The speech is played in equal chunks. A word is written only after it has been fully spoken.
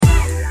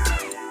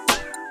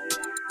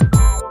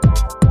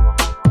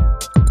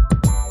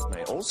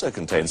also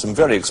contain some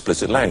very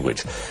explicit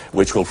language,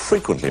 which will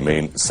frequently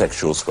mean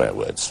sexual swear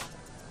words.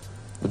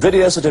 The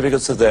video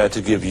certificates are there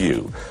to give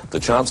you the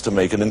chance to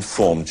make an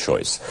informed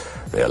choice.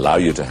 They allow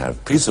you to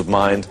have peace of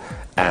mind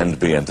and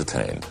be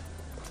entertained.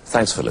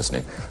 Thanks for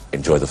listening.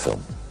 Enjoy the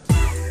film.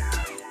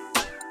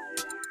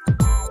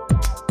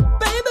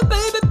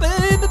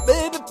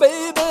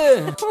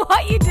 What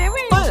are you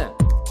doing?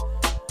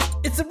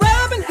 It's a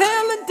Robin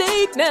Helen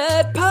date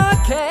night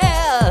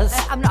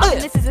podcast. I'm not having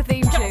this as a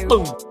theme tune.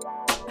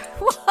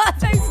 What are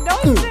those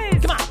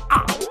noises? Come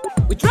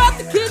on. We drop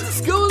the kids at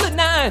school at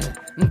 9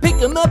 and pick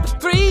them up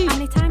at 3. How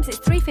many times? It's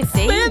 3:15.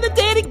 Spend the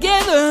day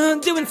together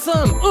doing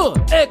some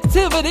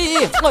activity.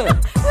 What's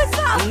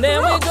that? And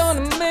then we're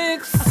gonna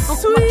make Oh,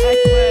 sweet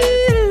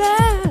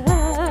love.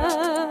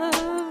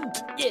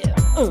 Yeah.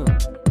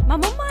 My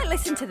mum might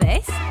listen to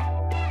this.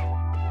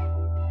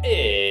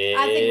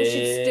 I think we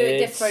should do it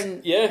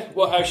different. Yeah?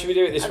 How should we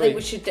do it this I week? think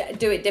we should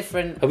do it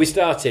different. Have we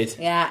started?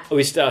 Yeah. Have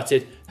we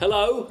started?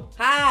 Hello?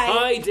 Hi.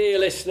 Hi, dear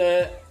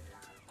listener.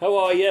 How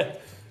are you?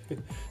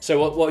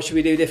 So what should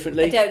we do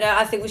differently? I don't know.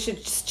 I think we should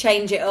just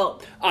change it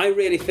up. I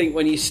really think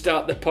when you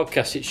start the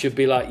podcast, it should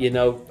be like,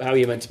 how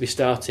you're meant to be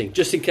starting.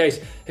 Just in case,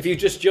 if you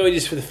just joined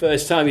us for the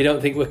first time, you don't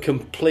think we're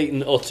complete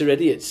and utter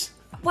idiots.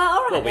 Well,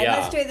 all right, Well, we then. are.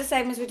 Let's do it the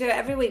same as we do it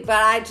every week. But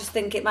I just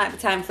think it might be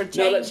time for a change.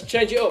 No, let's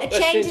change it up. A Let's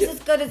change change is as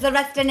good as the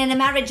resting in a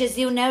marriage, as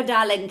you know,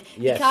 darling.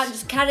 Yes. You can't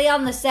just carry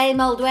on the same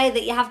old way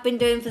that you have been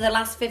doing for the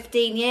last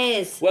 15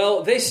 years.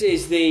 Well, this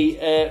is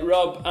the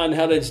Rob and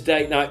Helen's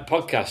Date Night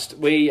podcast.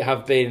 We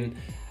have been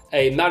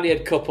a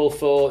married couple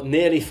for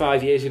nearly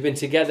 5 years. We've been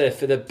together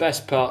for the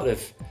best part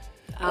of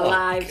Our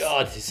lives.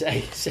 God, is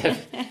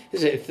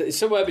it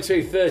somewhere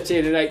between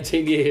 13 and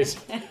 18 years?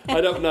 I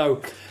don't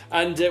know.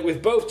 And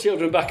with both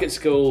children back at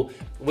school,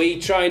 we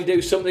try and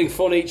do something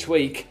fun each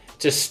week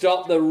to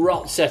stop the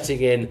rot setting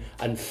in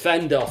and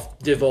fend off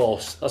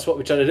divorce. That's what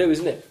we're trying to do,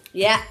 isn't it?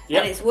 Yeah,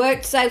 Yep. and it's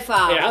worked so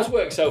far. It has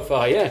worked so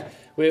far, yeah.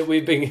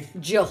 We've been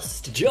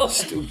Just.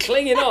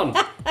 clinging on.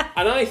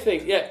 And I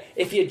think,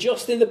 if you're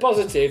just in the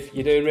positive,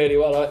 you're doing really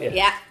well, aren't you?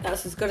 Yeah,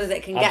 that's as good as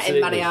it can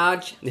Absolutely. get in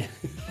marriage.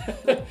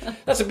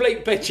 That's a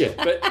bleak picture,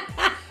 but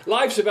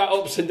life's about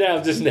ups and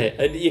downs, isn't it?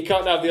 And you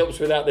can't have the ups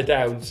without the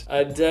downs.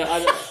 And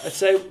I'd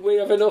say we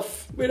have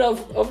enough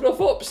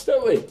ups,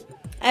 don't we?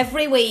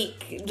 Every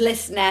week,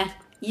 listener,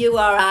 you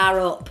are our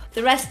up.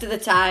 The rest of the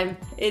time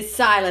is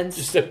silence.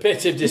 Just a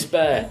pit of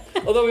despair.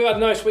 Although we've had a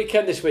nice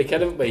weekend this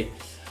weekend, haven't we?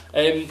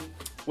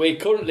 We're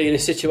currently in a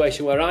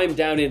situation where I'm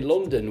down in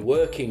London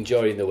working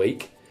during the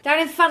week. Down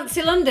in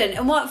fancy London.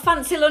 And what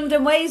fancy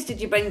London ways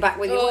did you bring back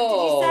with you? What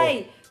did you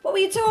say? What were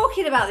you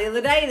talking about the other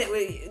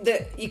day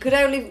that you could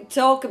only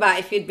talk about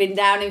if you'd been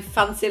down in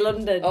fancy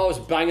London? I was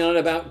banging on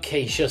about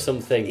quiche or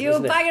something. You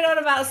were banging on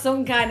about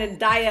some kind of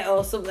diet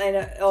or something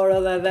or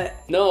other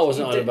that... No, I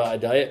wasn't on about a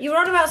diet. You were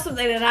on about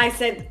something and I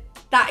said,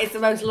 that is the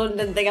most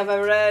London thing I've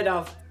ever heard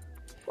of.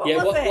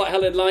 What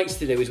Helen likes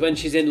to do is when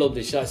she's in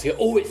London, she likes to go,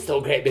 oh, it's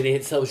so great being here,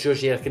 it's so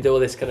zhuzhy, I can do all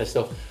this kind of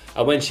stuff.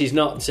 And when she's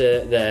not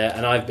there,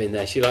 and I've been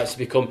there, she likes to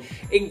become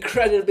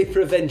incredibly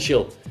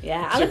provincial.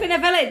 Yeah, I live in a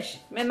village.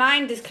 My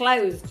mind is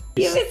closed.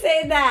 You were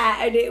sitting there,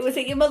 and was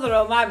it your mother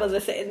or my mother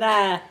sitting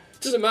there?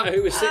 Doesn't matter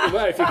who was sitting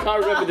where, if you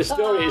can't remember the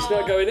story, it's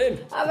not going in.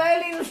 I'm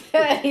only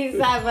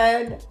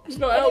 37. It's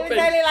not and helping. It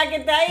was only like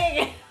a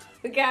day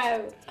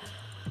ago.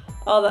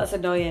 Oh, that's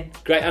annoying.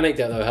 Great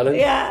anecdote though, Helen.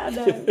 Yeah, I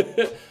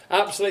know.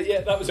 Absolutely,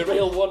 yeah, that was a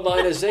real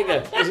one-liner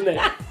zinger, isn't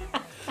it?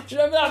 Do you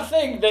remember that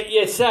thing that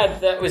you said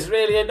that was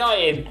really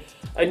annoying?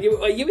 And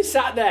you were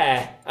sat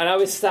there, and I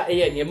was sat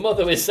here, and your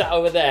mother was sat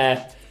over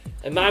there,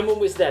 and my mum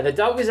was there, the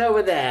dog was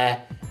over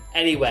there.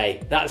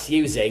 Anyway, that's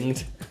you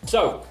zinged.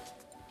 So,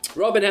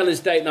 Rob and Helen's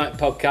Date Night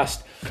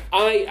podcast.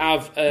 I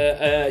have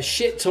a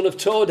shit ton of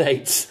tour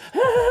dates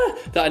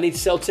that I need to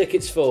sell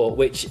tickets for,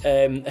 which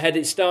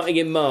starting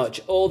in March.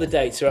 All the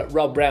dates are at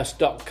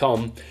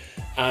robrouse.com,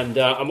 and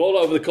I'm all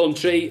over the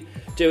country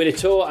doing a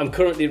tour. I'm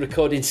currently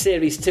recording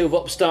Series 2 of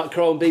Upstart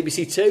Crow on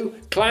BBC Two.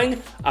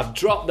 Clang, I've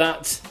dropped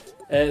that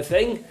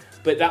thing,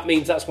 but that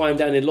means that's why I'm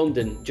down in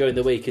London during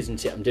the week,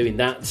 isn't it? I'm doing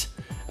that.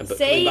 But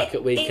coming back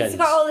at weekends. It's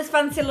got all this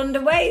fancy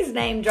London ways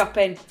name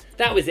dropping.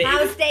 That was it.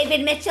 How's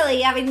David Mitchell? Are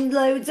you having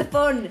loads of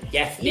fun?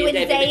 Yes, you and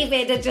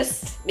David are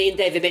just... Me and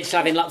David Mitchell are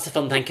having lots of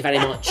fun, thank you very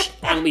much.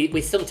 And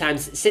we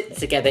sometimes sit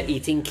together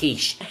eating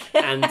quiche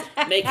and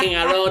making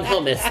our own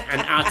hummus and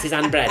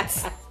artisan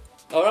breads.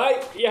 All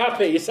right? You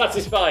happy? You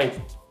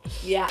satisfied?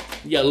 Yeah.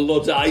 You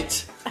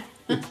Luddite.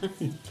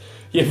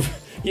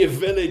 you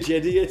village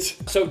idiot.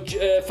 So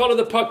follow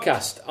the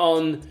podcast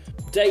on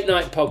Date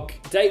Night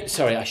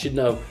Sorry, I should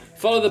know.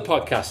 Follow the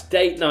podcast,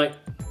 Date Night.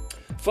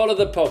 Follow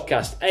the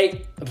podcast.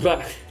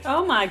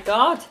 Oh my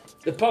God.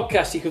 The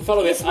podcast, you can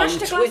follow it on Twitter.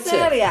 You smashed a glass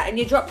earlier and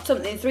you dropped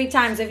something 3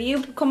 times. Have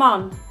you come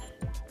on?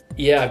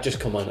 Yeah, I've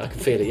just come on. I can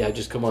feel it. Yeah, I've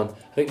just come on.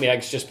 I think my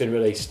egg's just been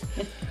released.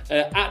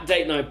 At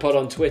Date Night Pod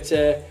on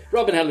Twitter.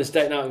 Robin Helen's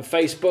Date Night on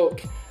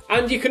Facebook.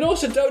 And you can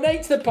also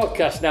donate to the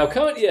podcast now,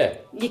 can't you?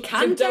 You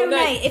can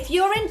donate. If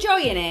you're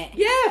enjoying it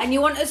and you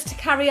want us to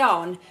carry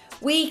on,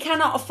 we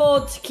cannot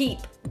afford to keep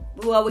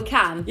Well, we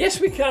can. Yes,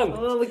 we can.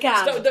 Well, we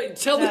can.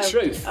 Tell the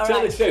truth. All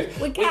Tell right. the truth.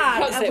 We can.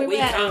 can't say, and we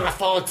can't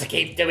afford to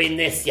keep doing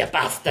this, you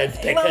bastards,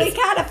 because Well, we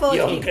can afford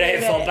you to keep doing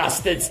ungrateful it.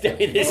 bastards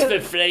doing this for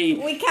free.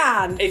 We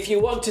can. If you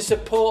want to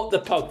support the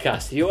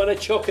podcast, if you want to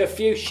chuck a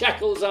few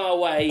shekels our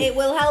way, It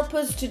will help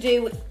us to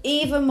do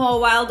even more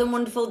wild and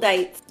wonderful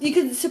dates. You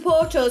can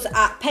support us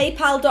at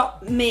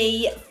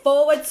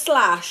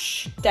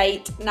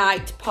paypal.me/date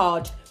night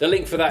pod. the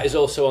link for that is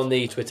also on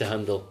the Twitter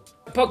handle.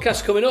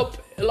 Podcast coming up,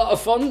 a lot of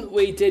fun.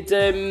 We did,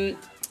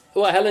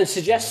 Helen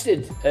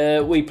suggested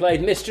we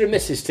played Mr. and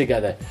Mrs.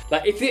 together.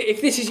 Like,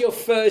 if this is your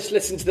first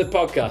listen to the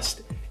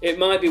podcast, it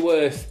might be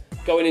worth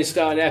going and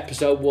starting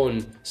episode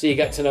 1 so you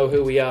get to know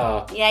who we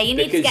are. Yeah, you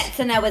need to get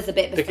to know us a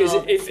bit before Because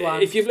this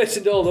one. if you've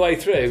listened all the way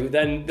through,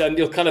 then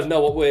you'll kind of know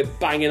what we're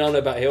banging on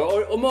about here,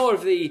 or more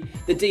of the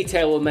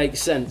detail will make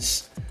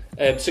sense.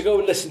 So go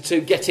and listen to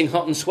Getting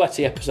Hot and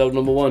Sweaty, episode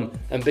number 1,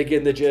 and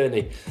begin the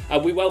journey.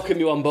 And we welcome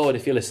you on board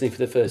if you're listening for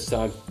the first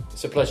time.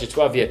 It's a pleasure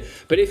to have you.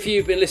 But if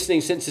you've been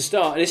listening since the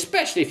start, and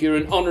especially if you're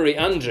an honorary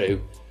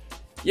Andrew,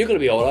 you're going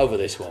to be all over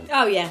this one.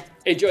 Oh, yeah.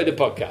 Enjoy the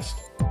podcast.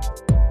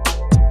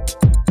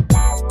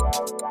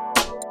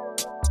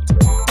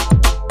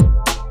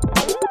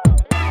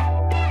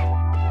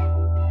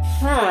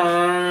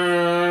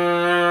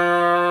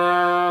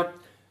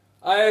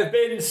 I have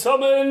been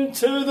summoned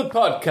to the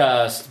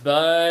podcast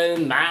by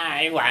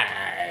my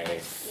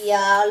wife.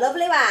 Your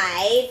lovely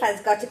wife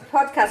has got a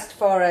podcast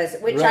for us,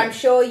 which Right. I'm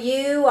sure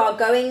you are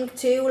going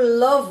to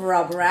love,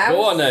 Rob Rouse.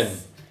 Go on then.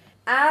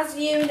 As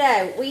you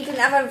know, we didn't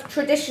have a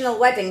traditional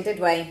wedding, did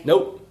we?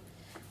 Nope.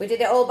 We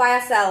did it all by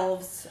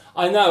ourselves.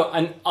 I know,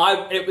 and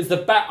it was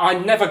I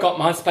never got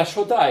my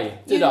special day,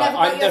 did You I? never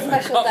got I your never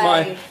special got day.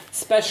 my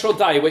special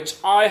day, which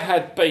I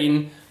had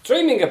been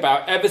dreaming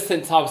about ever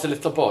since I was a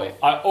little boy.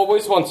 I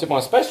always wanted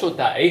my special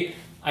day,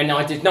 and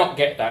I did not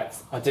get that.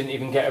 I didn't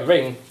even get a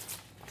ring,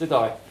 did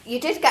I? You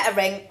did get a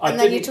ring, I and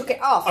then you didn't- took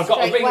it off I got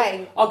a straight ring.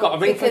 away. I got a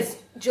ring because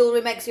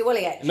jewellery makes you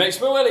willy itch. It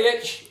makes me willy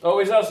itch.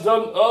 Always has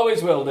done,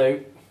 always will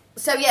do.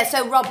 So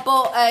Rob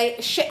bought a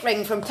shit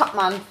ring from Top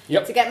Man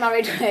Yep. to get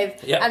married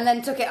with, Yep. and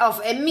then took it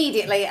off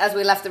immediately as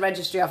we left the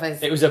registry office.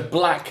 It was a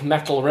black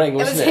metal ring, It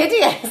was wasn't it?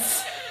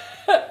 hideous.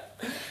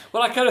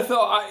 Well, I kind of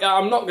thought,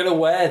 I'm not going to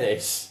wear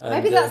this.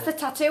 Maybe And, that's the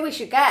tattoo we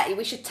should get.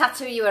 We should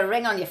tattoo you a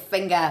ring on your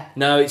finger.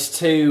 No,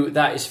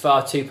 that is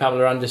far too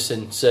Pamela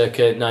Anderson,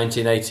 circa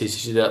 1980s. You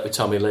should do that with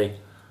Tommy Lee.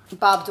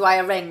 Barbed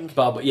wire ring.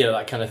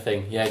 That kind of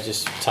thing. Yeah,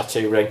 just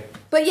tattoo ring.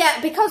 But yeah,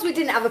 because we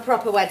didn't have a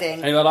proper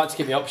wedding. Anyway, I like to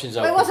keep the options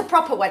Well, open. it was a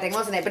proper wedding,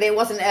 wasn't it? But it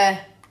wasn't a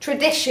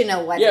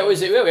traditional wedding. Yeah, it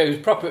was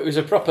proper. It was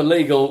a proper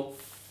legal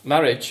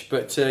marriage,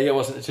 but it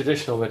wasn't a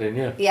traditional wedding.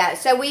 Yeah. Yeah,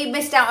 so we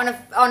missed out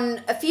on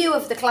a few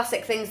of the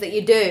classic things that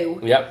you do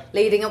Yep.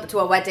 leading up to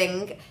a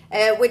wedding,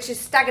 which is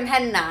stag and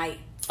hen night.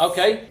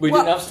 Okay, we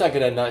Well, didn't have stag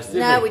and hen nights, did we?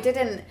 No, we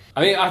didn't.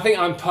 I think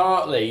I'm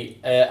partly,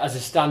 as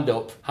a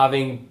stand-up,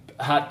 having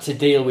had to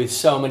deal with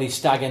so many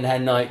stag and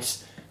hen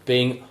nights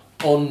being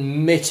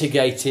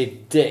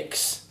unmitigated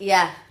dicks.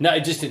 Yeah, No,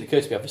 it just didn't occur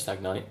to me to have a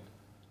stag night.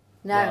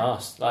 no. Not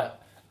asked.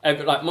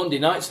 Like Monday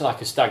nights are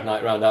like a stag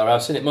night around our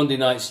house, isn't it? Monday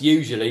nights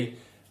usually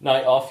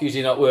night off,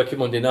 usually not working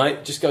Monday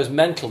night. Just goes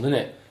mental, doesn't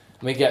it?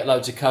 And we get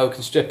loads of coke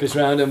and strippers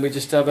round, and we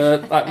just have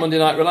a Monday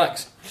night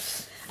relax.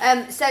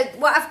 So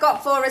what I've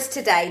got for us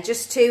today,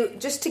 just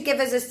to give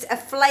us a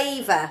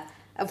flavour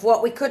of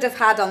what we could have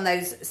had on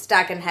those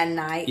stag and hen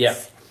nights, Yeah.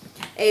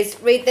 is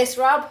read this,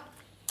 Rob.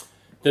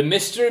 The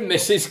Mr. and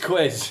Mrs.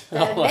 Quiz. The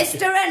I like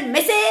Mr. and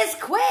Mrs.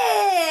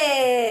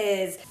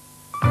 Quiz.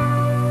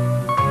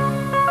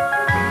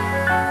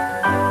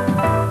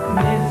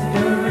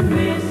 Mr. and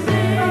Mrs.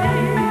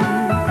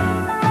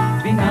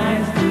 Be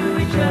nice to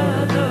each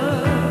other.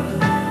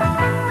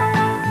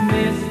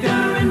 Mr.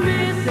 and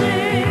Mrs.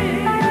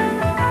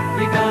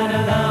 You gotta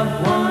love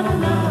one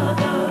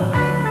another.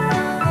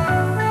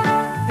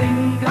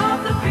 Think of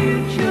the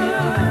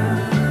future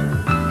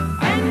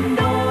and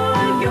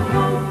all you're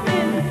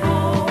hoping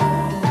for.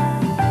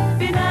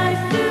 Be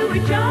nice to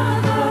each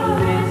other,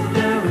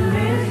 Mr. and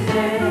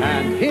Mrs.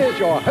 And here's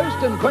your host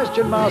and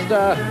question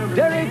master,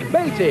 Derek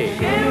Beatty.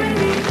 Sharing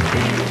these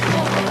things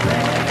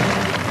forever.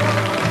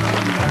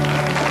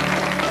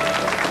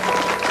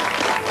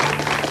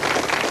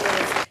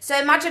 So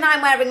imagine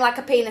I'm wearing like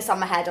a penis on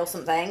my head or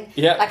something,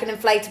 Yeah. like an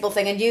inflatable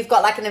thing, and you've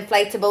got like an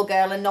inflatable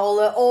girl, and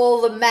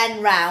all the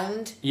men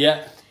round, Yeah.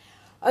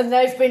 and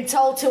they've been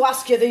told to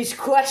ask you these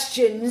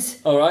questions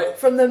All right.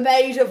 from the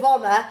maid of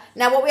honour.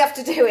 Now what we have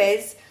to do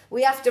is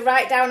we have to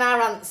write down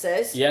our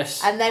answers,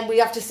 Yes. and then we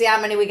have to see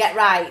how many we get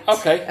right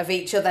Okay. of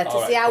each other to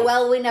All right, see how cool.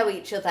 well we know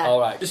each other.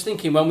 All right. Just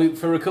thinking,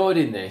 for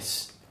recording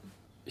this,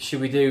 should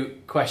we do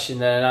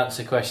question and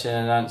answer, question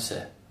and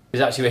answer?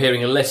 Because actually, we're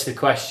hearing a list of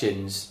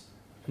questions,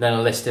 and then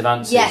a list of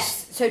answers.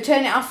 Yes, so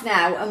turn it off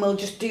now and we'll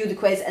just do the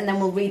quiz and then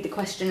we'll read the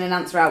question and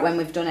answer out when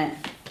we've done it.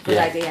 Good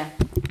Yeah. idea.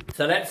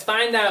 So let's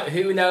find out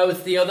who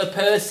knows the other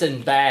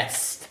person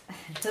best.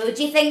 Who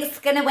do you think's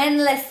going to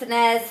win,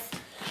 listeners?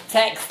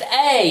 Text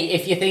A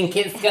if you think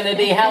it's going to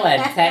be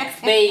Helen.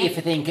 Text B if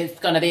you think it's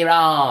going to be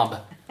Rob.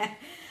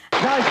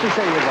 Nice to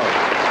see you both.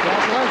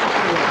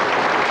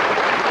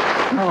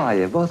 How are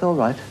you? Both all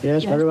right?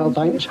 Yes, very well,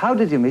 thanks. How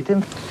did you meet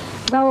him?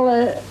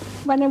 Well,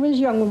 when I was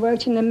young, I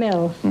worked in the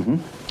mill. Mm-hmm.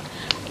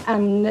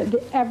 And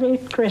every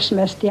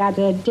Christmas they had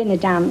a dinner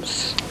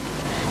dance.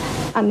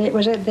 And it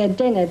was at the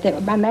dinner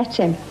that I met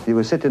him. You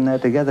were sitting there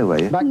together, were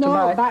you? Back to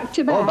back. Back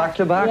to back. Oh, back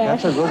to back.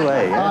 Yes. That's a good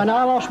way. Yeah. And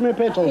I lost my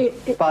pittle.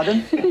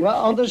 Pardon? Well,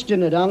 on this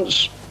dinner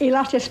dance, He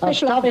lost his I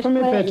spittle off stabbed his for my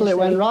plate, pittle. you It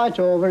went see. right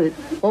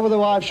over the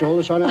wife's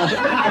shoulder, so I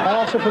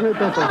asked her for my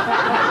pittle.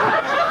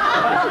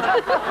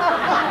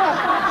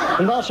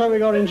 And that's how we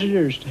got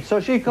introduced.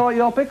 So she caught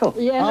your pickle?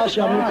 Yeah. I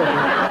stabbed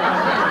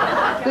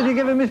my pittle. Did you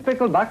give him his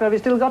pickle back, or have you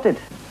still got it?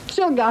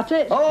 Still got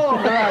it. Oh,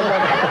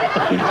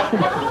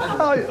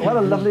 oh, what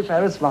a lovely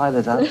pair of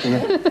smilers, aren't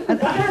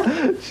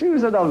you?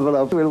 Choose an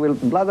envelope. We'll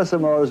blather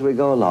some more as we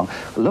go along.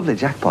 A lovely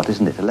jackpot,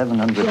 isn't it?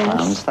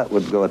 £1,100. That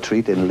would go a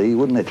treat in Lee,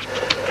 wouldn't it?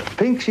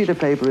 Pink sheet of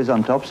paper is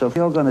on top, so if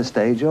you're going to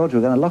stay, George, we're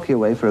going to lock you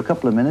away for a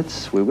couple of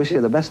minutes. We wish you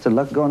the best of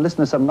luck. Go and listen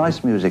to some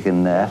nice music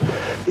in there.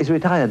 He's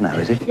retired now,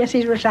 is he? Yes,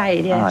 he's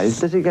retired, yes.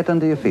 Ah, does he get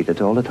under your feet at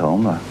all at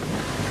home? Or?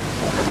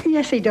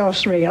 Yes, he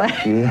does, really.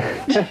 Yeah.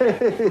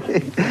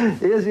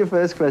 Here's your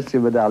first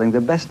question, my darling. The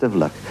best of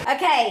luck.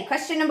 Okay,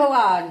 question number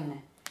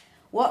 1.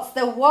 What's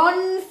the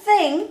one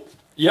thing,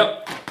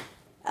 Yep.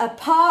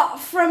 apart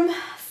from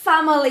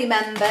family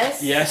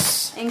members,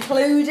 Yes.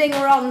 including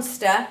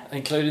Ronster,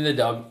 Including the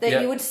dog. that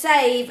Yep. you would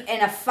save in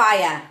a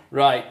fire?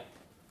 Right.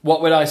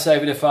 What would I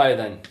save in a fire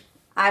then?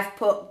 I've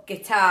put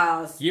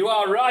guitars. You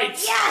are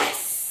right.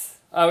 Yes!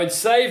 I would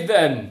save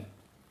them.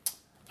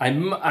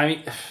 I'm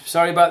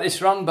sorry about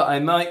this, Ron, but I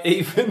might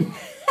even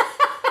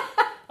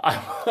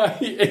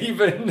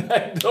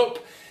end up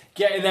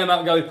getting them out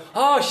and going,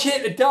 oh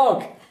shit, the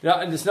dog.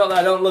 And it's not that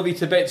I don't love you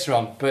to bits,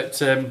 Ron, but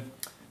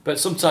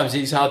sometimes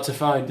he's hard to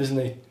find, isn't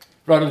he?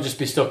 Ron will just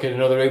be stuck in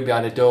another room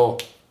behind a door.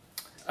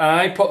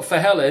 I put for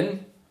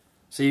Helen,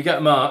 so you get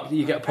a mark,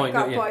 you get a point,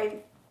 Got don't a you? point.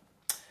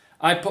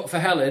 I put for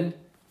Helen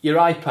your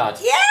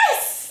iPad.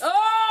 Yes!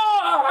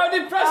 Oh, how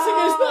depressing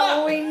is that?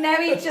 Oh, we know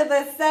each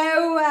other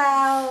so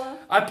well.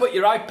 I put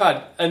your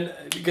iPad, and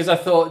because I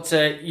thought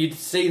you'd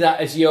see that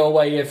as your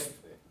way of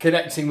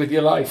connecting with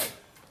your life.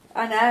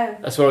 I know.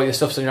 That's where all your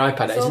stuff's on your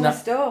iPad. It's all my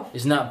Isn't stuff.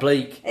 that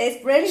bleak?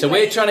 It's really So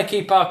bleak. we're trying to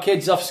keep our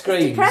kids off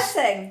screens.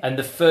 depressing. And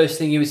the first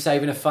thing you would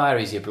save in a fire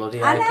is your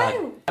bloody I iPad.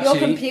 know. Your Actually,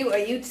 computer,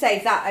 you'd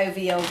save that over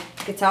your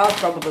guitars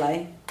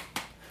probably.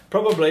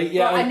 Probably,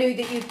 yeah. But I knew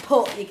that you'd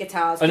put your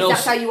guitars, And because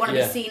that's also- how you want to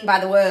yeah. be seen by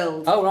the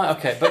world. Oh, right,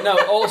 okay. But no,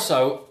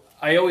 also,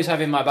 I always have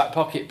in my back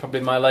pocket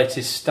probably my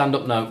latest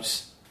stand-up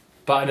notes.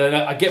 But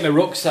I get my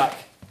rucksack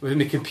with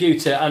my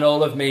computer and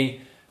all of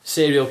me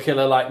serial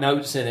killer-like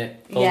notes in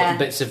it. All Yeah. the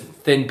bits of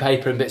thin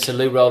paper and bits of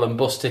loo roll and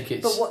bus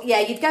tickets. But what, yeah,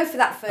 you'd go for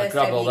that first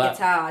grab over all your that.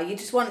 guitar. You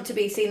just want to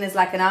be seen as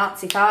like an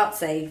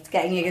artsy-fartsy,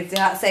 getting your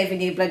guitar,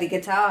 saving your bloody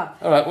guitar.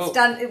 All right, well-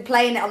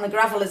 Playing it on the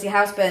gravel as your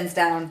house burns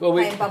down. Well,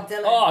 playing Bob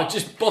Dylan. Oh,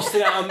 just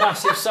busting out a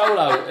massive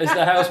solo as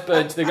the house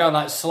burned to the ground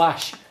like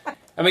Slash.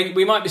 I mean,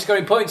 we might be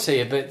scoring points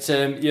here, but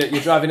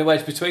you're driving a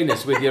wedge between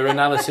us with your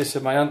analysis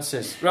of my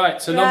answers.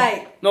 Right, so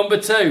Right. number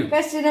 2.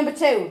 Question number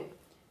 2.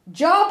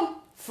 Job,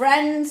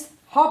 friends,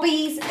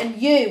 hobbies,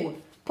 and you.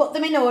 Put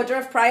them in order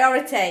of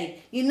priority.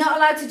 You're not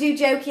allowed to do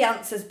jokey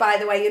answers, by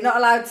the way. You're not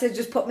allowed to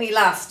just put me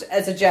last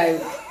as a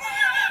joke.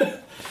 Can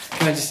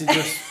I just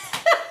adjust?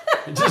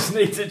 I just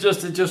need to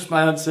just adjust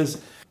my answers.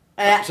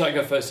 So I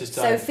go first this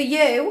So time. for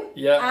you,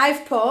 Yeah.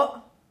 I've put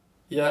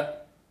Yeah.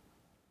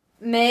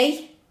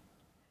 me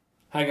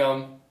Hang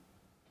on.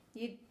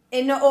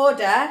 in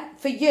order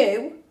for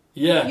you.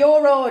 Yeah.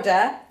 Your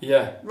order.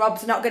 Yeah.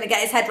 Rob's not going to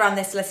get his head around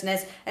this,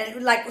 listeners.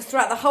 And like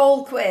throughout the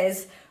whole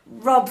quiz,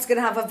 Rob's going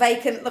to have a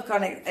vacant look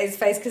on his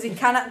face because he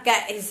cannot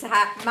get his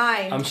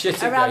mind I'm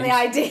shit at around the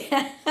games.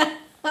 idea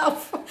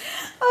of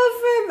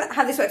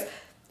how this works.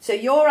 So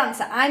your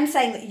answer, I'm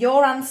saying that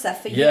your answer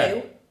for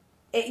Yeah.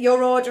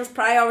 your order of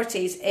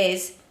priorities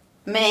is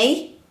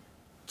me,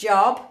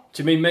 job.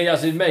 Do you mean me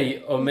as in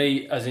me or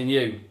me as in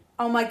you?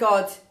 Oh my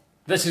God.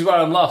 This is where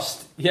I'm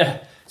lost. Yeah.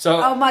 So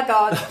Oh my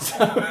God.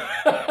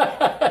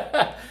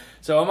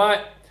 so I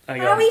might. Hang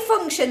How on. he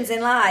functions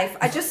in life,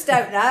 I just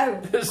don't know.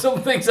 There's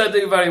some things I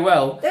do very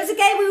well. There was a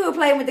game we were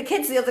playing with the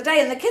kids the other day,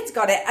 and the kids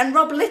got it, and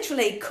Rob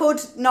literally could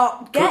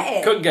not get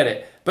it. Couldn't get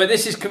it. But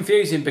this is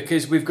confusing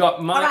because we've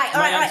got my All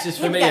right, answers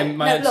for here we me go. and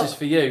my No, answers look,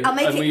 for you, I'll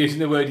make and it- we're using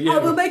the word you. I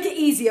will make it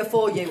easier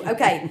for you.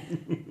 Okay.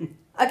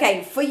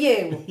 Okay, for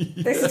you.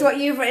 This is what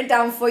you've written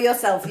down for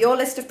yourself. Your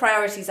list of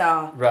priorities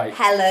are Right.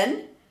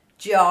 Helen,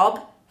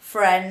 job,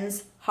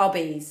 friends,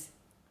 hobbies.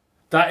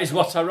 That is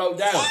what I wrote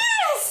down.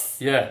 Yes!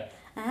 Yeah.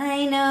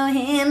 I know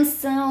him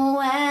so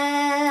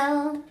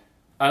well.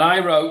 And I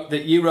wrote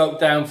that you wrote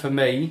down for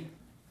me,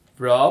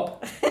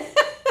 Rob,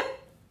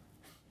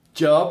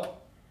 job,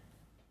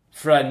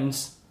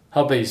 friends,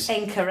 hobbies.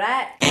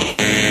 Incorrect.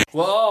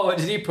 Whoa, what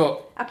did you put?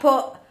 I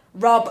put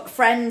Rob,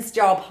 friends,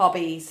 job,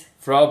 hobbies.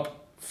 Rob,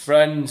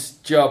 friends,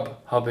 job,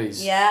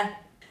 hobbies. Yeah.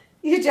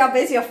 Your job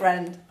is your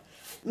friend.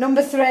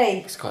 Number 3.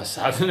 It's quite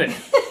sad, isn't it?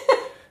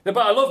 No,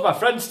 but I love my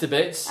friends to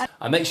bits.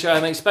 I make sure I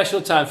make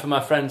special time for my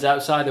friends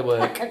outside of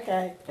work.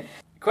 Okay.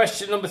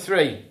 Question number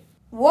 3.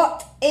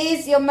 What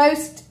is your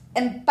most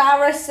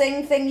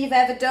embarrassing thing you've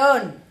ever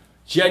done?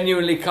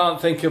 Genuinely can't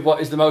think of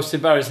what is the most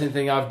embarrassing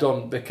thing I've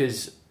done,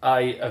 because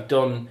I have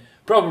done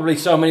probably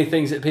so many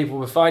things that people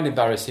would find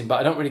embarrassing, but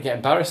I don't really get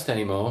embarrassed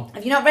anymore.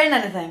 Have you not written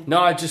anything?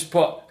 No, I just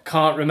put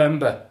can't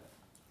remember.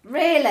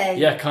 Really?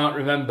 Yeah, can't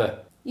remember.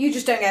 You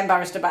just don't get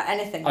embarrassed about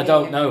anything, I do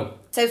don't you? know.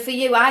 So for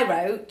you, I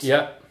wrote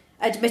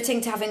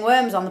admitting to having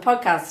worms on the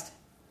podcast.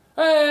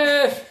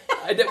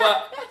 I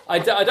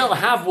don't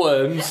have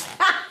worms.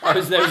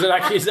 There was an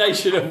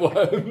accusation of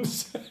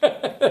worms.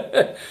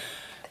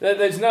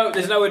 There's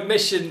no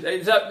admission.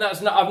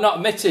 I've not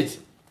admitted.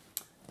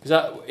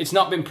 It's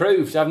not been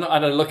proved. I've not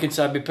had a look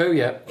inside my poo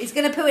yet. He's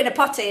going to poo in a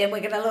potty and we're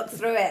going to look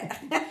through it.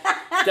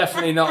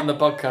 Definitely not on the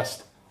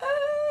podcast.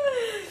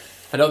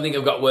 I don't think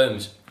I've got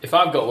worms. If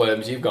I've got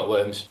worms, you've got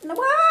worms. No,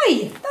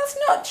 why? That's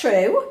not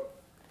true.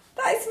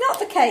 That is not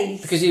the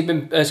case. Because you've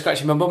been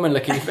scratching my bum and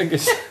licking your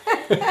fingers.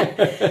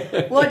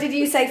 What did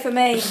you say for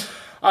me?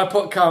 I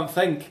put can't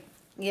think.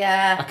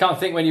 Yeah. I can't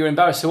think when you're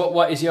embarrassed. So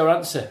what is your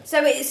answer?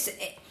 So it's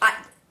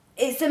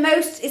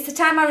the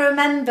time I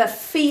remember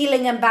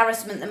feeling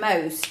embarrassment the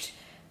most,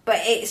 but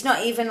it's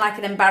not even like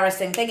an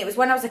embarrassing thing. It was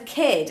when I was a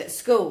kid at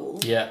school.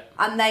 Yeah.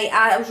 And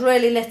I was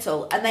really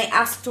little, and they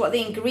asked what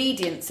the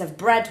ingredients of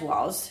bread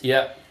was.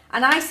 Yeah.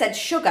 And I said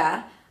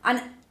sugar,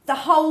 and the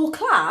whole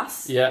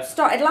class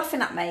started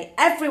laughing at me.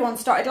 Everyone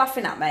started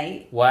laughing at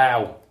me.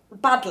 Wow.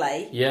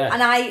 Badly. Yeah.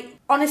 And I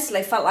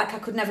honestly felt like I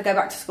could never go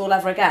back to school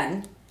ever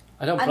again.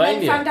 I don't blame you.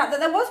 And you. then found out that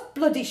there was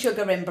bloody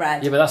sugar in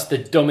bread. Yeah, but that's the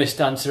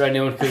dumbest answer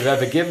anyone could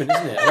have ever given,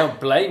 isn't it? I don't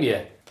blame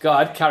you.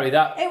 God, I'd carry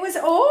that. It was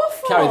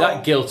awful. Carry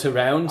that guilt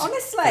around.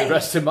 Honestly. For the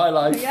rest of my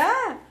life.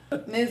 Yeah.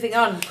 Moving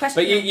on.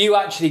 Question. But you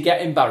actually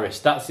get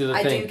embarrassed. That's the other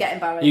thing. I do get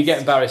embarrassed. You get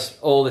embarrassed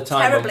all the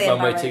time Terribly when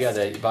we're embarrassed.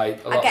 together. By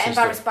a lot I get of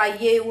embarrassed stuff. by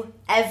you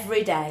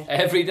every day.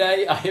 Every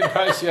day? I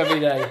embarrass you every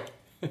day.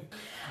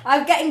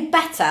 I'm getting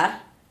better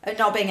at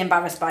not being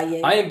embarrassed by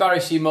you. I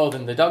embarrass you more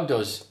than the dog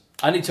does.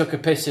 And he took a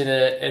piss in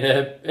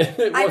a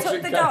I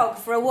took the dog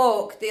for a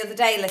walk the other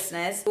day,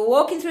 listeners. We were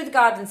walking through the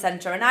garden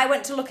centre and I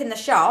went to look in the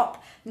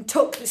shop and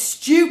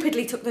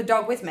stupidly took the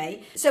dog with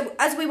me. So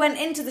as we went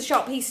into the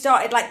shop, he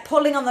started like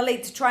pulling on the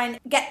lead to try and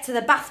get to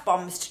the bath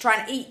bombs to try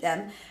and eat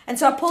them. And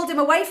so I pulled him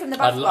away from the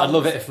bath bombs. I'd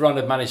love it if Ron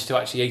had managed to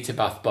actually eat a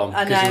bath bomb,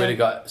 because he would have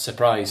got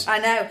surprised. I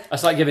know.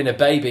 That's like giving a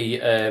baby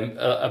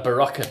a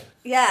Barocca.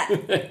 Yeah.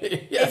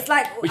 It's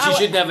like... Which you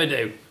should never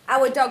do.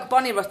 Our dog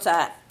Bonnie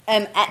Rutter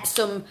ate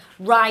some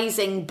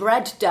rising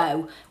bread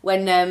dough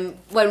when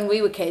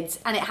we were kids,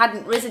 and it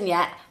hadn't risen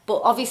yet, but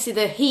obviously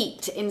the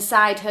heat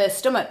inside her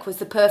stomach was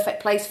the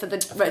perfect place for the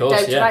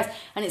dough to rise,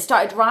 and it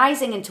started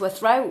rising into her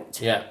throat.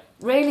 Yeah.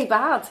 Really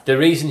bad. The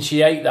reason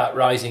she ate that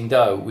rising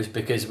dough was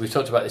because, we've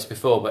talked about this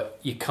before, but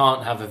you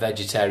can't have a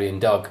vegetarian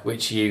dog,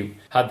 which you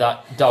had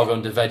that dog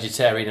under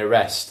vegetarian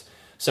arrest.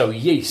 So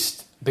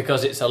yeast,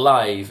 because it's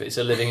alive, it's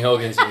a living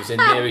organism, was in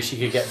near as she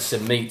could get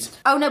some meat.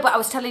 Oh no, but I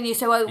was telling you,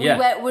 so we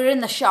were in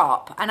the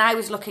shop and I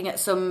was looking at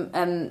some,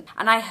 and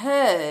I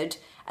heard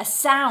a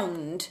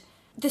sound,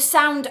 the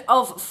sound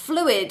of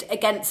fluid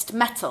against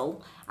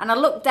metal, and I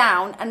looked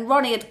down and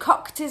Ronnie had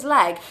cocked his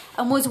leg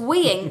and was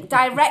weeing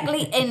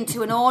directly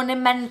into an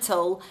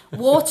ornamental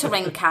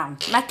watering can,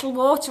 metal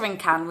watering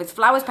can with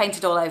flowers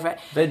painted all over it.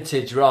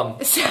 Vintage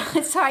Ron.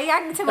 So I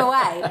yanked him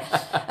away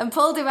and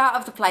pulled him out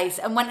of the place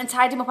and went and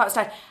tied him up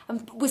outside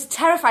and was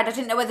terrified. I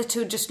didn't know whether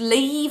to just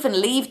leave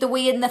the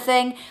wee in the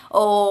thing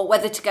or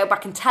whether to go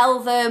back and tell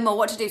them or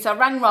what to do. So I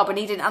rang Rob and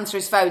he didn't answer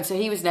his phone, so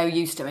he was no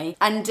use to me.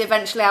 And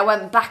eventually I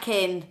went back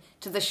in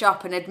to the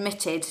shop and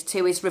admitted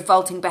to his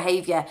revolting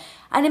behaviour.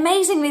 And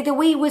amazingly, the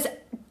wee was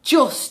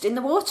just in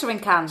the watering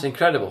can. It's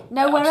incredible.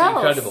 Nowhere Absolutely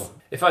else. incredible.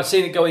 If I'd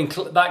seen it going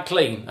that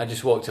clean, I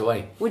just walked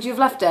away. Would you have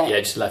left it?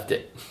 Yeah, just left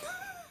it.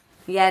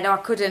 Yeah, no, I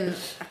couldn't.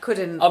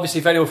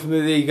 Obviously, if anyone from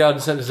the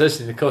garden centre is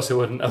listening, of course I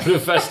wouldn't. I would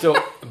have fessed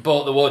up and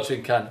bought the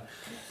watering can.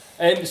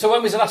 So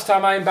when was the last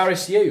time I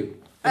embarrassed you?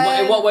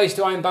 In what ways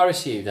do I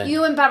embarrass you then?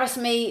 You embarrass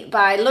me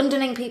by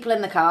Londoning people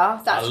in the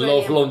car. That's I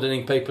really love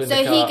Londoning people in the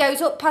car. So he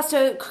goes up past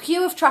a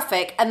queue of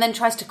traffic and then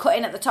tries to cut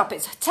in at the top.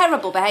 It's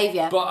terrible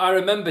behaviour. But I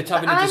remember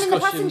having a discussion. I'm in the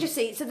passenger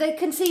seat so they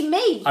can see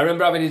me. I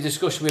remember having a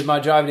discussion with my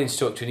driving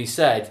instructor and he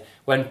said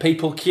when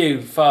people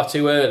queue far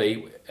too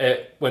early,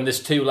 when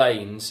there's 2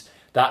 lanes,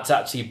 that's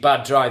actually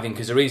bad driving,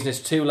 because the reason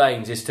there's 2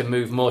 lanes is to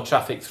move more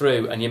traffic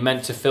through and you're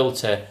meant to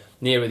filter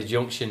nearer the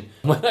junction.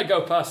 When I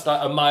go past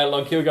like a mile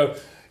long queue, I go,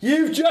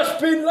 "You've just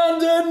been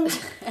Londoned!"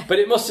 But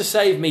it must have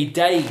saved me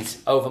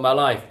days over my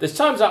life. There's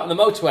times out on the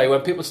motorway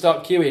when people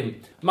start queuing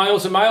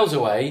miles and miles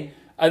away,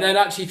 and then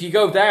actually if you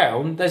go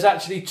down, there's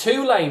actually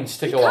 2 lanes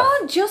to go off. You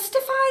can't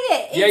justify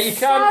it. Yeah, you It's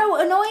can. so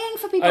annoying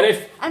for people. And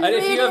if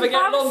really you ever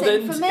get embarrassing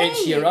Londoned, for me.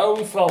 it's your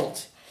own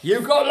fault.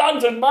 You got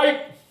London, mate!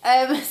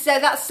 So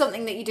that's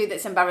something that you do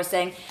that's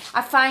embarrassing.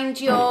 I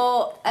find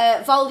your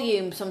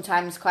volume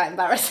sometimes quite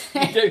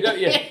embarrassing. You do, don't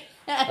you?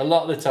 A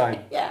lot of the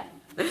time. Yeah.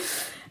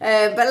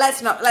 But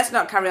let's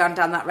not carry on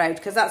down that road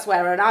because that's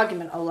where an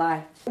argument will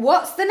lie.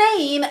 What's the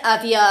name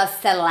of your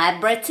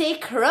celebrity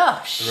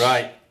crush?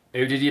 Right.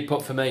 Who did you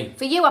put for me?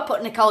 For you, I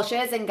put Nicole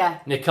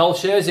Scherzinger. Nicole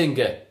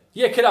Scherzinger.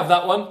 You could have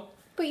that one.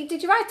 But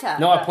did you write her?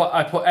 No,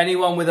 I put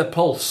anyone with a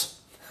pulse.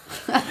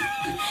 No,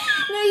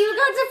 you've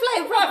got to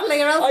play it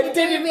properly or else you're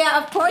doing me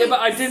out of points. Yeah, but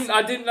I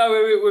didn't know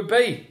who it would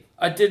be.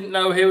 I didn't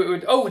know who it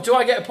would... Oh, do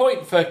I get a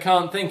point for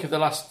can't think of the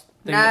last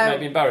thing that made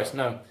me embarrassed?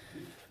 No.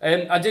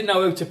 I didn't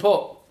know who to put.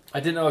 All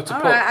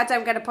right, I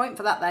don't get a point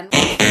for that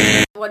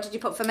then. What did you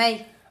put for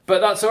me? But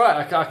that's all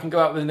right. I can go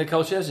out with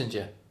Nicole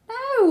Scherzinger.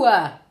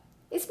 No.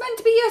 It's meant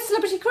to be your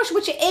celebrity crush,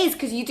 which it is,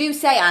 because you do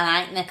say,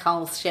 I like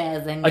Nicole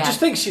Scherzinger. I just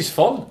think she's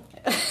fun.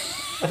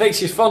 I think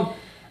she's fun.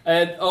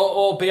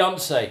 Or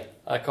Beyonce.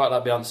 I quite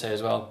like Beyonce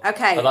as well.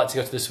 Okay. I'd like to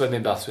go to the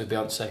swimming baths with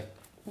Beyonce.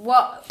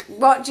 What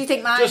do you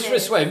think mine Just is? for a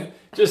swim.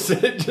 Just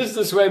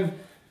to swim.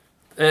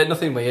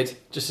 Nothing weird.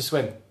 Just to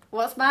swim.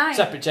 What's mine?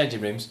 Separate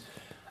changing rooms.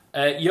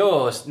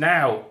 Yours,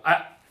 now.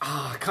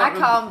 I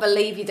can't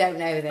believe you don't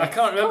know this. I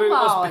can't remember who it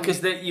was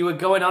because you were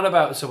going on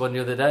about someone the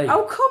other day.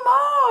 Oh, come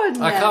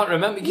on. I can't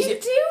remember. You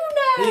do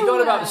know. You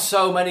got about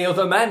so many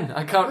other men.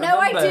 I can't remember. No,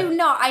 I do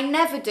not. I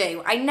never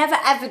do. I never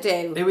ever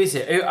do. Who is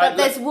it? But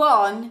there's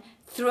one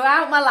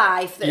throughout my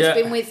life that's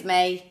been with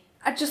me.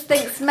 I just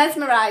think it's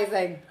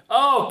mesmerising.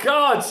 Oh,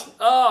 God.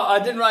 Oh, I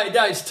didn't write it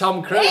down. It's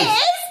Tom Cruise. It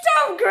is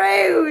Tom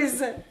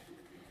Cruise.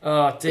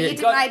 Oh, dear. But you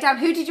didn't write it down.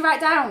 Who did you write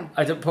down?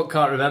 I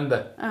can't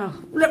remember.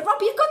 Oh. Look, Rob,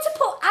 you've got to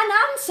put an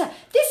answer.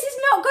 This is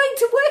not going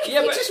to work if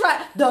you just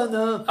write, don't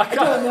know. I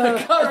can't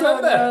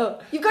remember.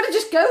 You've got to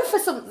just go for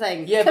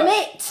something. Yeah,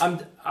 commit.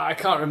 I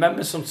can't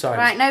remember sometimes.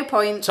 Right, no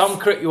points. Tom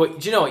Cruise.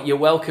 Do you know what? You're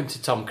welcome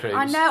to Tom Cruise.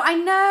 I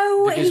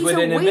know. Because he's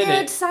within a weird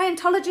minute,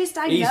 Scientologist,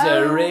 I know. He's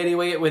a really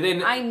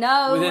weird... I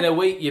know. Within a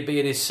week, you'd be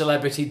in his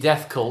celebrity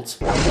death cult.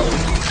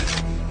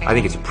 I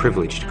think it's a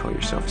privilege to call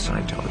yourself a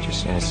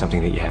Scientologist, and it's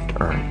something that you have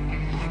to earn.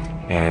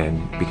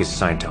 And because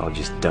a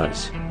Scientologist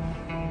does,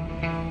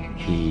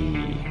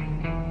 he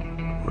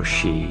or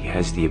she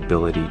has the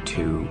ability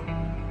to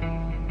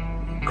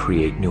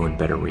create new and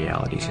better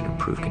realities and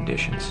improve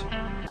conditions.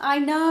 I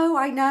know.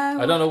 I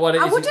don't know what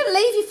it is. I wouldn't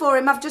leave you for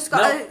him. I've just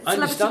got a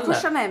celebrity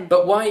crush on him.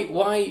 But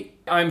why?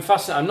 I'm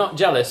fascinated. I'm not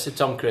jealous of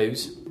Tom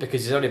Cruise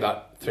because he's only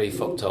about 3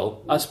 foot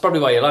tall. That's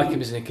probably why you like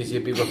him, isn't it? Because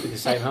you'd be roughly the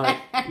same height.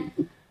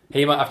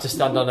 He might have to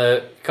stand on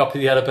a copy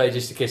of the Yellow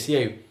Pages to kiss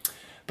you.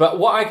 But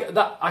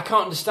I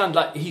can't understand,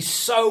 like, he's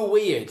so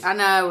weird. I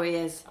know he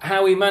is.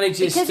 How he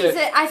manages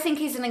I think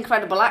he's an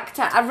incredible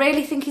actor. I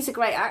really think he's a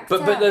great actor.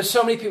 But there's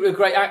so many people who are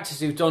great actors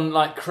who've done,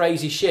 like,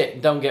 crazy shit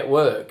and don't get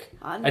work.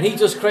 And he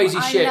does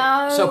crazy shit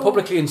so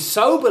publicly and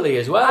soberly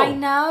as well. I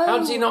know. How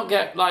does he not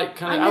get, like,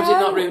 how's it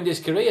not ruined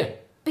his career?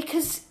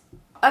 Because,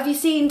 have you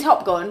seen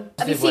Top Gun?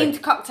 Have you seen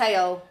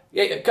Cocktail?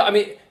 Yeah, I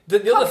mean...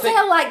 The other thing,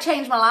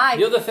 changed my life.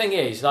 The other thing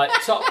is, like,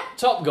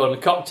 Top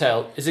Gun,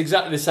 Cocktail is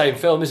exactly the same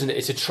film, isn't it?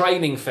 It's a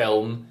training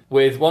film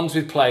with ones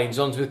with planes,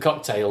 ones with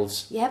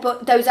cocktails. Yeah,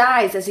 but those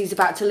eyes as he's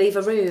about to leave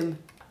a room.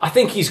 I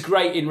think he's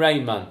great in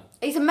Rain Man.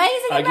 He's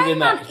amazing in Rain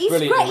Man. He's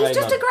great. He's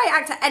just a great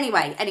actor.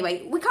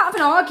 Anyway, we can't have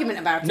an argument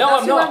about it. No,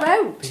 That's I'm not. Who I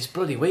wrote. He's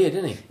bloody weird,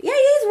 isn't he? Yeah, he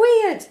is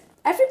weird.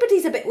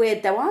 Everybody's a bit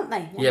weird, though, aren't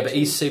they? Yeah, but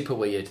he's super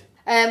weird.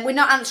 We're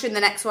not answering the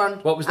next one.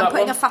 What was that? I'm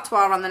putting a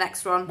fatwa on the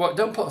next one. What?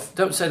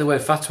 Don't say the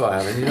word fatwa,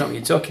 Alan. You know what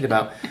you're talking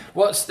about.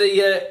 What was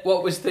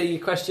the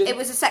question? It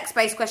was a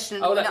sex-based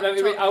question. I'll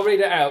read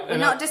it out. We're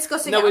not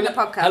discussing it on the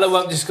podcast. Ella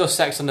won't discuss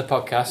sex on the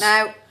podcast.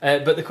 No.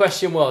 But the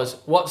question was,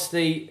 what's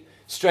the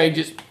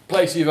strangest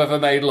place you've ever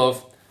made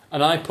love?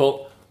 And I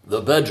put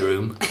the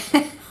bedroom.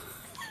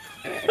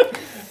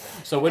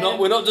 So we're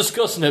not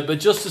discussing it, but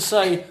just to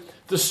say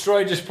the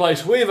strangest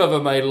place we've ever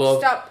made love.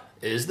 Stop.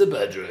 Is the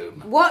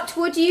bedroom. What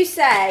would you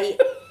say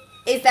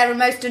is their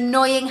most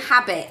annoying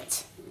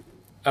habit?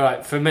 All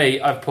right, for me,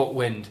 I've put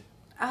wind.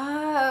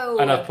 Oh.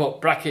 And I've put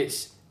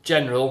brackets,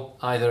 general,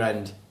 either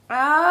end.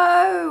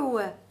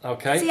 Oh.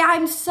 Okay. See,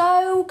 I'm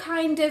so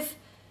kind of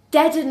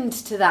deadened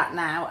to that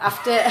now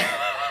after...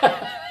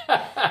 that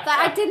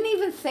I didn't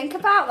even think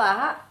about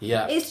that.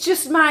 Yeah. It's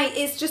just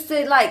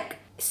a, like,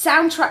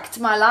 soundtrack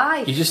to my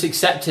life. You just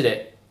accepted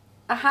it.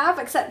 I have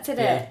accepted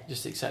it. Yeah,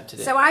 just accepted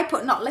it. So I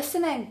put not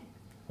listening.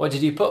 What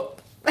did you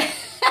put?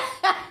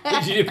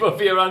 What did you put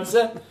for your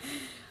answer?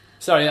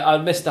 Sorry, I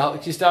missed that.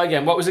 Could you start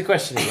again? What was the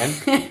question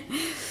again?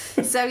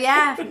 So,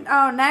 yeah.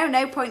 Oh,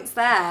 no points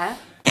there.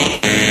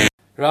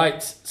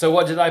 Right. So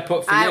what did I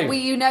put for you? Well,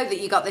 you know that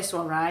you got this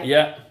one right.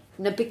 Yeah.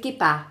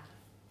 Nabikiba.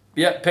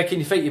 Yeah, picking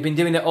your feet. You've been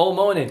doing it all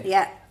morning.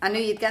 Yeah, I knew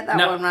you'd get that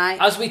one right.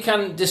 As we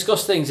can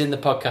discuss things in the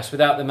podcast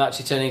without them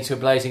actually turning into a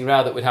blazing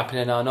row that would happen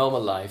in our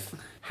normal life,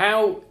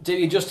 how do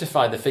you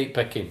justify the feet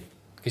picking?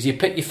 Because you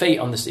pick your feet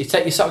you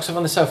take your socks off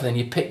on the sofa, then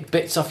you pick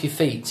bits off your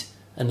feet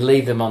and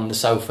leave them on the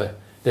sofa.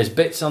 There's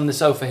bits on the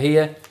sofa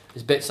here,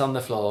 there's bits on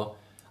the floor.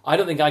 I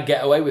don't think I'd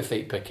get away with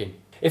feet picking.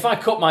 If I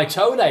cut my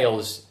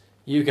toenails,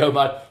 you go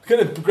mad. Look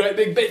at the great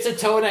big bits of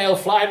toenail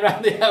flying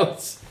around the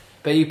house.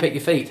 But you pick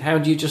your feet. How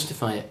do you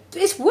justify it?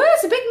 It's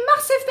worse, a big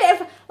massive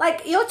bit of,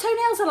 Like, your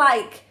toenails are,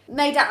 like,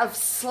 made out of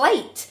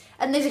slate,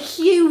 and there's a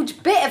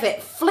huge bit of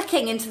it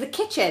flicking into the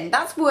kitchen.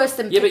 That's worse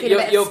than picking a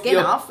bit of skin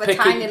off a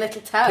tiny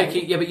little toe. But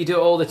you do it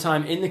all the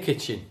time in the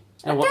kitchen.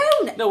 I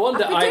don't. No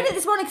wonder I've been doing it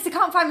this morning because I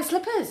can't find my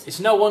slippers. It's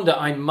no wonder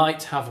I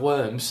might have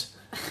worms.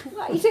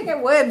 You don't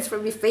get worms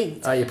from your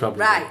feet. Oh, you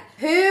probably Right.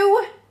 do.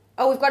 Who...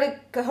 Oh, we've got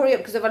to hurry up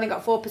because I've only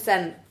got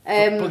 4%.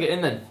 Plug it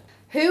in then.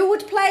 Who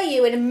would play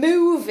you in a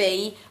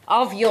movie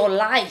of your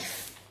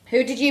life?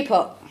 Who did you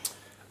put?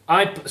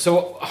 I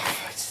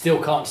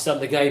still can't stand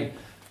the game.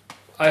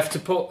 I have to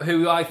put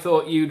who I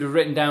thought you'd have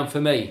written down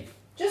for me.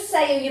 Just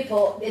say who you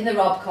put in the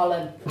Rob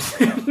column.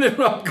 The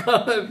Rob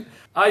column.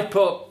 I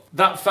put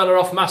that fella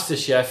off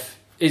MasterChef.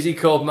 Is he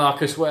called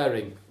Marcus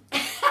Waring?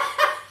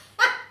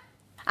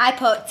 I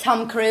put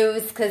Tom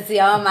Cruise because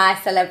you're my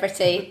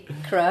celebrity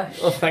crush.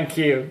 Oh, thank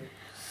you.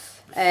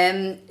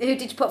 Who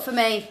did you put for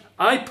me?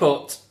 I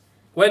put,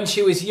 when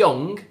she was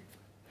young,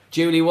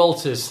 Julie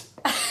Walters.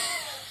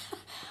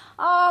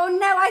 Oh,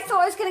 no, I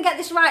thought I was going to get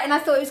this right and I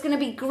thought it was going to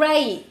be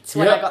great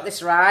when Yep. I got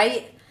this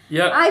right.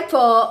 Yeah. I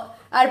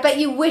bet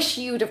you wish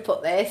you'd have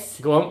put this.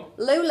 Go on.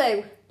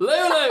 Lulu.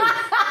 Lulu!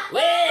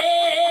 Well,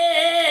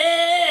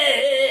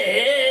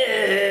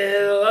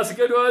 that's a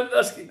good one.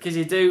 That's because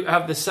you do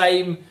have the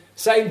same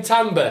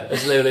timbre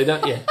as Lulu,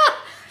 don't you?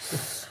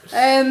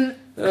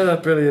 Oh,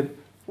 brilliant.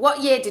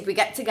 What year did we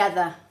get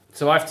together?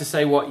 So I have to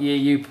say what year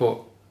you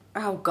put.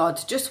 Oh, God,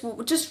 just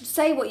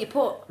say what you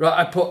put. Right,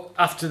 I put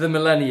after the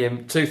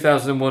millennium,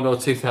 2001 or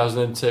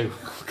 2002.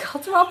 Oh,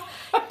 God, Rob,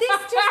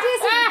 this just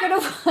isn't going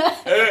to work.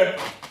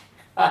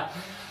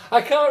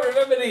 I can't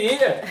remember the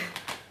year.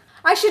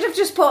 I should have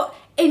just put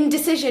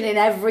indecision in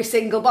every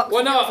single box.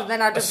 Well, no, and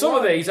then I'd have some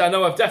won. of these I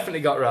know I've definitely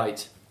got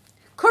right.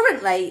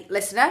 Currently,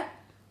 listener,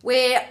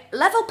 we're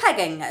level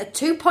pegging at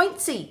 2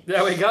 points each.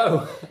 There we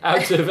go.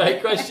 Out of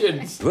 8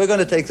 questions. We're going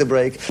to take the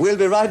break. We'll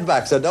be right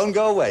back, so don't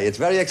go away. It's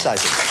very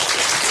exciting.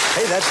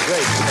 Hey, that's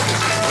great.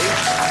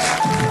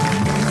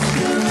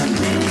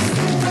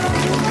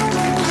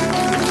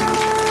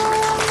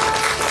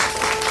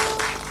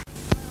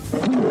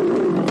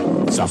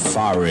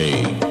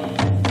 Safari.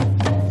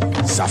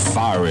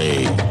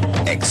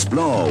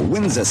 Explore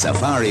Windsor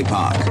Safari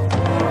Park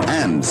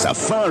and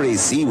Safari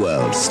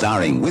SeaWorld,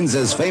 starring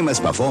Windsor's famous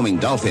performing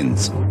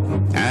dolphins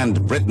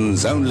and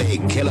Britain's only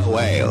killer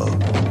whale.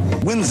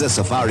 Windsor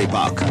Safari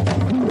Park.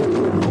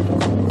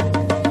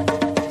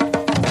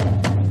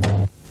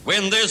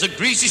 When there's a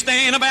greasy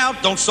stain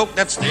about, don't soak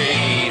that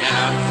stain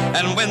out.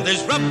 And when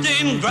there's rubbed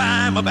in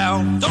grime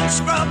about, don't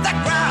scrub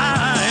that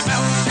grime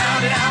out.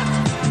 Shout it out.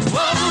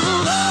 Whoa,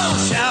 whoa,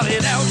 shout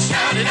it out,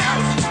 shout it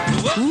out.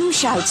 New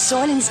Shout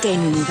Soil and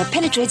Stain Remover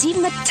penetrates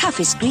even the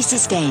toughest greasy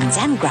stains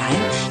and grime.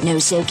 No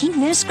soaking,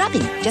 no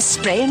scrubbing. Just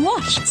spray and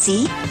wash.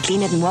 See?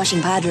 Cleaner than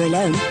washing powder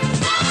alone.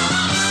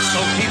 So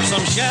keep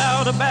some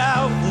shout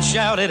about and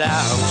shout it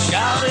out,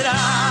 shout it out.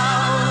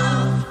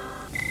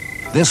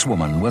 This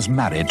woman was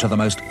married to the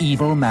most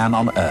evil man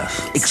on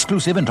earth.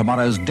 Exclusive in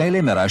tomorrow's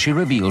Daily Mirror, she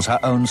reveals her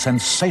own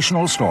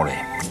sensational story.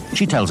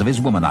 She tells of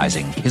his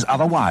womanizing, his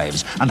other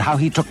wives, and how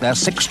he took their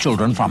 6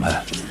 children from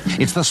her.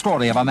 It's the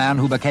story of a man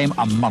who became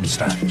a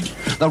monster.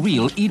 The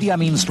real Idi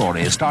Amin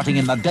story is starting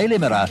in the Daily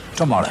Mirror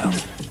tomorrow.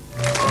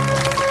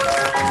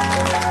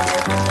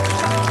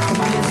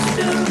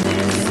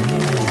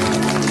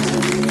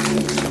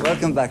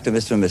 Welcome back to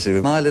Mr. and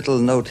Mrs. My little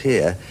note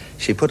here,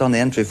 she put on the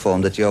entry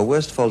form that your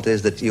worst fault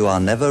is that you are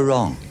never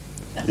wrong.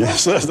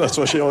 Yes, that's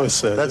what she always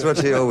said. That's what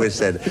she always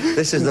said.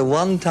 This is the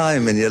one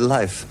time in your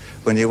life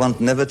when you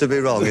want never to be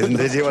wrong, isn't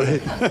it?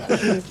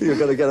 You've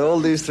got to get all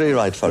these 3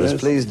 right for us.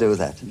 Please do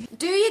that.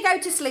 Do you go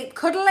to sleep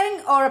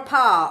cuddling or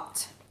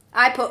apart?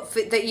 I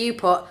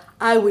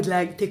would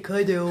like to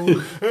cuddle.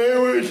 I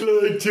would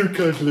like to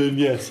cuddling,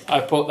 yes.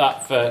 I put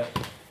that for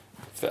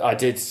I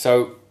did,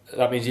 so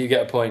that means you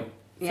get a point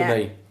for Yeah,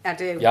 me. I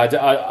do. Yeah,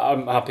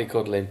 I'm happy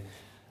cuddling.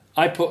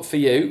 I put for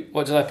you,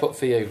 what did I put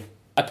for you?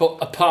 I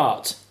put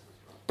apart,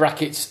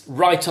 brackets,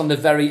 right on the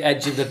very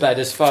edge of the bed,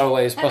 as far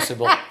away as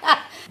possible.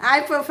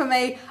 I put for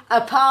me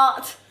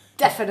apart,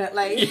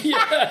 definitely.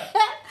 Yeah.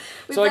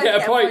 We So I both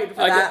get a point. for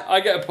that. I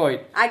get a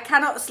point. I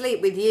cannot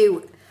sleep with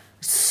you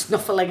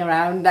snuffling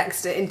around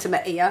next to into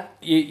my ear.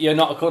 You're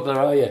not a cuddler,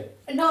 are you?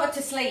 Not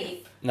to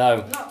sleep.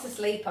 No. Not to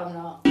sleep, I'm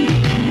not.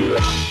 You're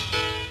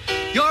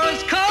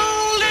as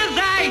cold as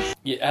ice.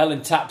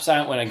 Helen taps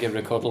out when I give her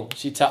a cuddle.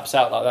 She taps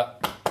out like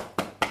that.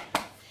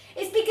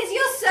 It's because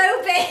you're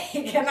so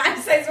big and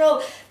I'm so small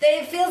that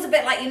it feels a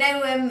bit like,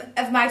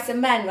 of Mice and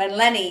Men when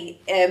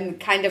Lenny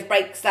kind of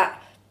breaks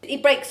that. He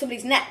breaks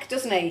somebody's neck,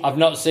 doesn't he? I've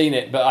not seen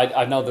it, but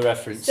I know the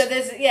reference. So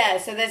there's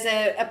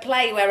a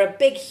play where a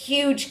big,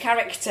 huge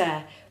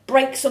character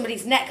breaks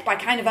somebody's neck by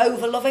kind of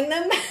over-loving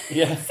them.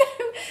 Yeah. So,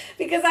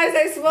 because I'm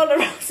so small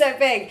and I'm so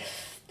big,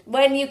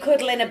 when you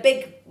cuddle in a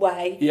big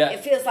way,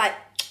 it feels like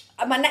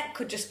my neck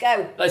could just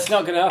go. That's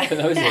not going to happen,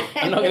 though, is it?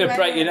 I'm not going to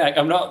break your neck.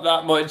 I'm not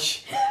that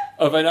much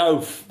of an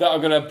oaf that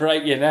I'm going to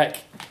break your neck.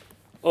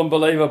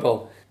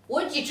 Unbelievable.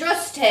 Would you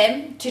trust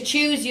him to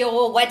choose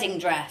your wedding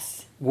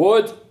dress?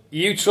 Would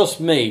you trust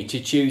me to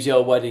choose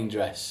your wedding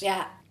dress?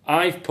 Yeah.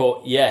 I've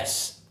put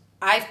yes.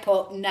 I've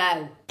put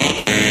no.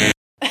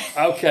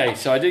 Okay,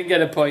 so I didn't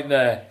get a point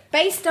there.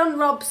 Based on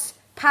Rob's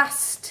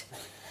past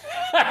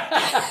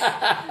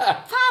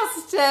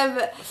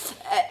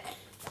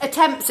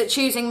attempts at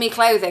choosing me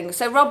clothing.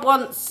 So Rob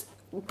once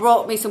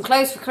brought me some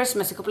clothes for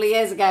Christmas a couple of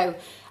years ago,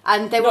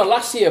 and they Not were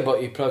last year,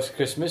 but you close for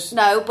Christmas.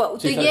 no, but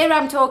the 2000. year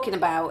I'm talking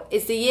about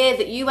is the year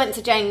that you went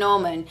to Jane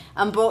Norman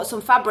and brought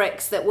some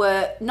fabrics that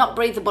were not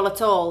breathable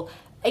at all,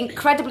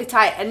 incredibly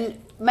tight, and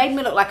made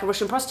me look like a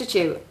Russian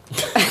prostitute.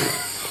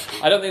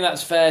 I don't think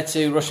that's fair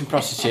to Russian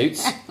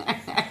prostitutes.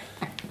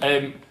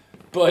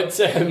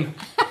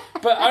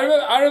 But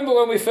I remember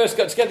when we first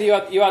got together,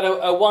 you had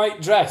a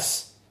white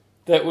dress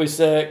that was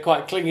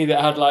quite clingy,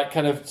 that had like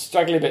kind of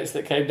straggly bits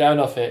that came down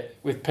off it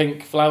with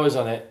pink flowers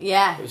on it.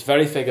 Yeah. It was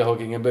very figure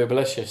hugging and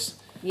boobalicious.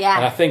 Yeah.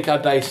 And I think I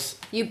based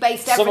You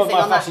based some everything of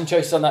my on that. fashion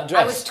choices on that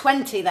dress. I was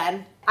 20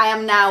 then. I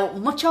am now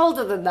much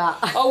older than that.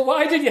 Oh,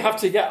 why did you have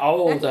to get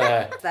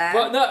older?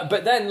 There.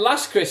 But then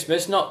last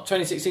Christmas, not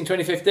 2016,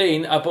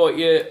 2015, I bought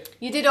you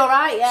You did all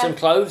right, yeah. some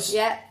clothes.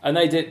 Yeah. And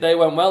they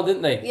went well,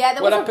 didn't they? Yeah.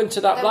 What happened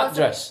to that black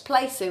There dress? was a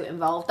play suit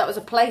involved. That was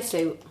a play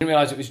suit. I didn't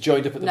realise it was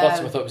joined up at the No.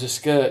 bottom. I thought it was a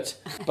skirt.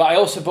 But I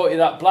also bought you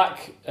that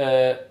black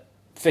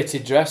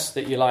fitted dress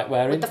that you like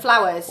wearing. With the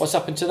flowers. What's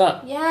happened to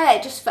that? Yeah,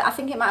 it just. I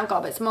think it might have got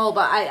a bit small,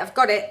 but I've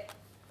got it.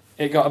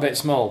 It got a bit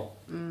small.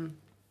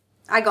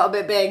 I got a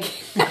bit big.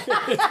 It's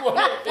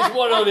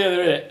one or the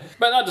other, isn't it?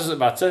 But that doesn't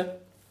matter.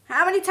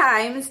 How many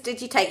times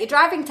did you take your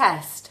driving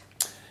test?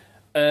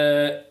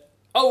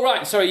 Oh,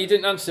 right. Sorry, you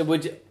didn't answer.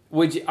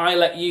 Would I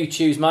let you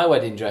choose my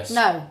wedding dress?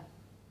 No.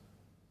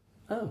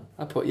 Oh,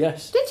 I put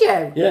yes. Did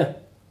you? Yeah.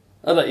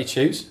 I'll let you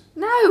choose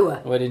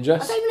No. a wedding I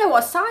dress. don't even know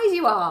what size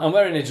you are. I'm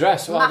wearing a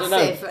dress. Well, I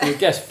Massive. don't know. You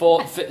guess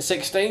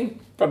 16?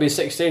 Probably a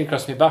 16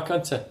 across my back,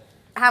 aren't I?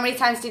 How many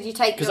times did you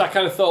take? Because I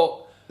kind of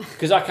thought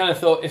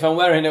if I'm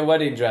wearing a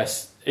wedding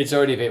dress, it's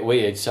already a bit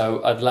weird,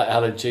 so I'd let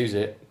Helen choose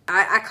it.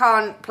 I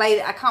can't play.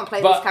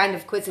 But- these kind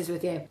of quizzes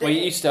with you. Well,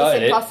 you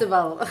started it. It's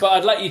impossible. But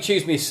I'd let you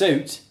choose me a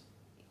suit.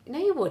 No,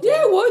 you wouldn't.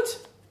 Yeah, I would.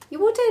 You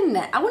wouldn't.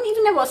 I wouldn't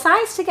even know what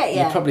size to get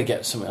you. You'd probably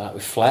get something like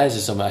with flares or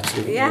something,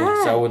 actually. Yeah. wouldn't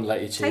you? So I wouldn't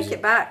let you choose Take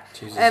it back.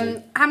 Choose a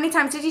suit. How many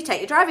times did you take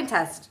your driving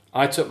test?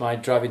 I took my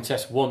driving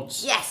test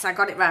once. Yes, I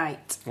got it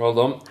right. Well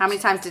done. How many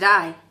times did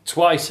I?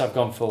 Twice I've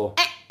gone for.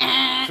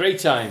 3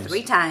 times.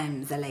 3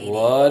 times, a lady.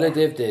 What a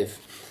div.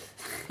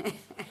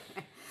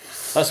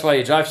 That's why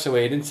you drive so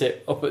weird, isn't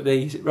it?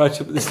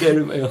 Right up at the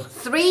steering wheel.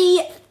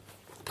 3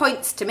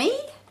 points to me,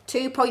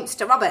 2 points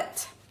to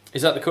Robert.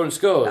 Is that the current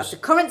scores? That's the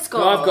current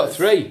scores. No, I've got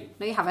 3.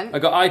 No, you haven't. I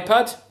got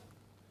iPad,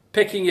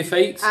 picking your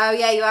feet. Oh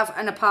yeah, you have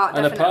an apart.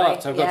 And Definitely.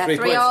 apart, I've got yeah, 3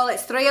 3 points. all.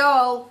 It's 3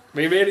 all.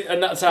 We really,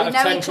 and that's out We of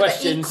know 10 each other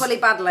questions. equally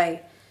badly.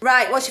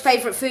 Right, what's your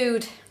favourite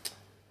food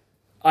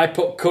I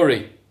put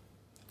curry.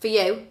 for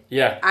you?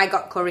 Yeah. I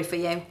got curry for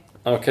you.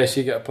 Okay,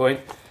 so you get a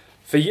point.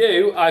 For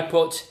you, I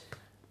put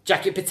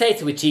jacket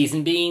potato with cheese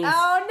and beans.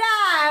 Oh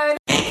no,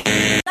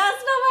 that's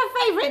not my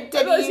favourite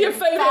dinner. That's your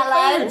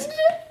favourite food.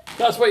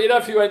 That's what you'd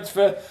have if you went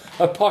for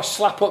a posh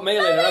slap-up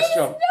meal in a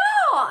restaurant.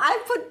 No, I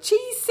put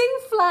cheese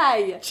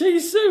souffle.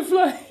 Cheese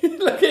souffle.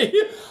 Look at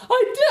you.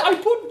 I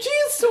put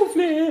cheese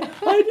souffle.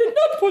 I did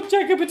not put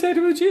jacket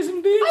potato with cheese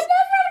and beans.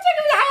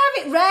 I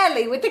have it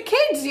rarely with the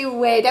kids, you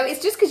weirdo.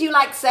 It's just because you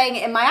like saying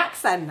it in my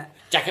accent.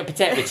 Jacket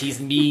potato with cheese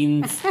and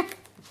beans.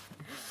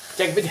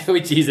 Jacket potato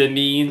with cheese and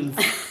beans.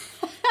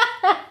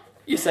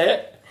 You say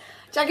it.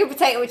 Jacket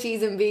potato with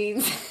cheese and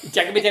beans.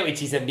 Jacket potato with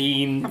cheese and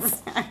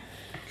beans.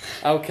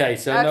 Okay,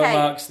 so no Okay.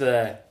 marks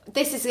there.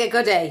 This is a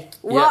goodie.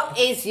 What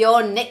is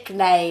your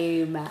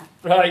nickname?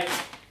 Right.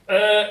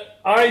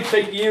 I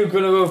think you're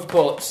going to have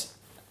put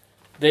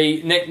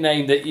the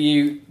nickname that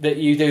you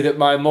do that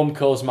my mum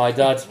calls my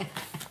dad.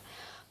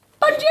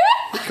 Bungie?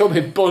 Call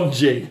me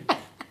Bungie.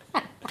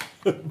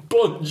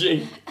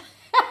 Bungie.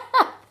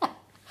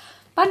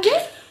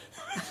 Bungie?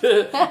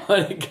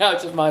 On the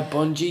couch of my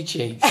bungee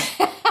cheeks.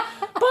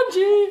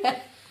 Bungie.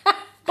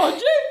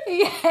 Bungie.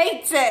 You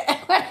hate it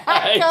when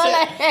I call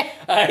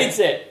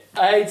it.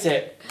 I hate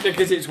it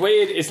because it's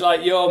weird. It's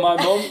like you're my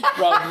mum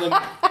rather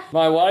than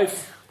my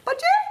wife.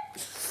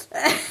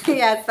 Bungie?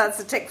 Yes, that's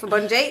a tick for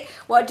Bungie.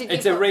 What did you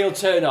It's a real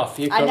turn off.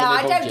 I know,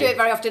 I don't do it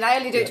very often. I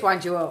only do it to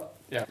wind you up.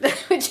 Yeah.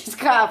 Which is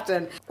quite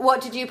often.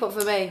 What did you put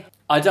for me?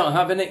 I don't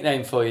have a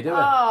nickname for you, do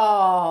I?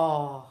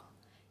 Oh.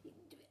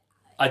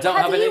 I don't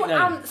have a you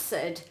nickname.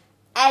 answered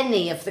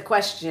any of the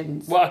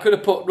questions? Well, I could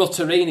have put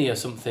Rutterini or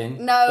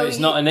something. No, but it's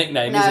not a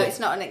nickname, no, is it? it's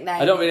not a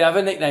nickname. I don't really have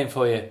a nickname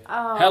for you.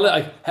 Oh.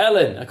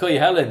 Helen. I call you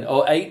Helen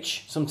or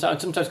H.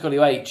 Sometimes call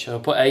you H. I'll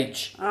put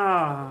H.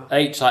 Oh.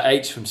 H like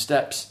H from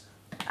Steps.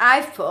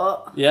 I've put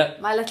Yeah.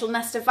 my little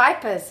nest of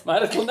vipers. My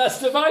little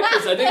nest of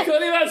vipers. I did call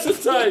you that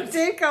sometimes.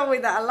 You do call me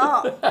that a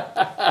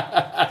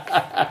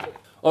lot.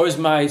 Or as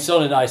my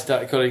son and I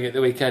started calling it at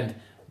the weekend,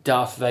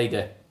 Darth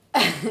Vader.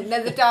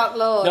 No, the Dark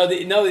Lord. Not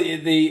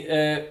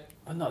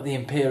the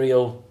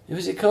Imperial. What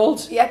was it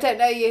called? Yeah, I don't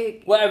know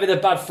you. Whatever the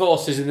bad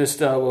forces in the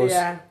Star Wars.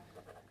 Yeah.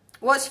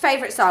 What's your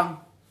favourite song?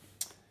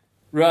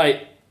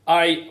 Right.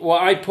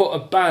 I put a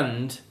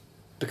band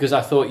because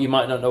I thought you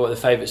might not know what the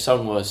favourite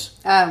song was.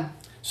 Oh.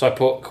 So I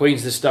put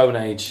Queens of the Stone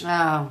Age.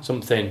 Oh.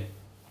 Something.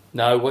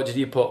 No, what did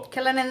you put?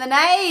 Killing in the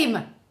Name.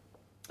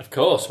 Of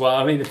course. Well,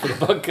 I mean, for the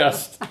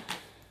podcast.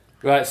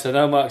 Right, so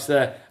no marks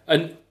there.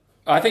 And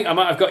I think I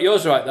might have got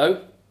yours right,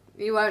 though.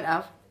 You won't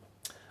have.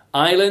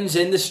 Islands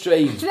in the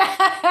Stream. No,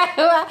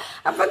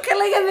 I put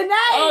Killing in the Name.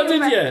 Oh,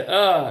 did you?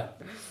 Ah.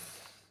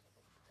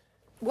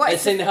 What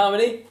Let's sing the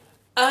harmony.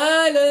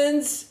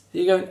 Islands.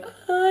 You're going,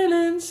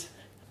 islands.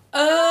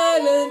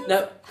 Island.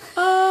 No.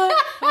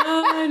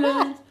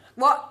 Island.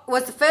 What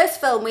was the first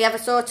film we ever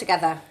saw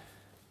together?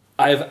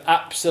 I have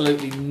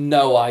absolutely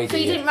no idea. So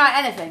you didn't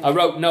write anything? I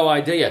wrote no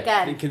idea.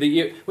 Again? Thinking that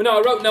you... Well, no,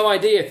 I wrote no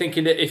idea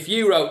thinking that if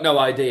you wrote no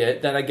idea,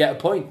 then I get a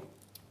point.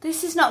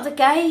 This is not the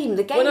game.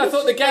 The game Well, no, I is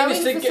thought the just game going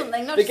is to for get...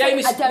 something, not The just game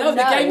like, is... I don't No,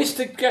 know. the game is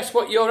to guess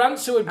what your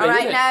answer would be, All right,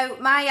 isn't it? now,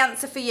 my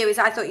answer for you is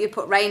I thought you'd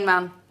put Rain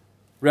Man.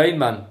 Rain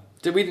Man.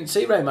 We didn't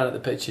see Rain Man at the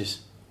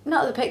pictures.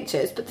 Not the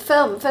pictures, but the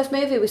film, first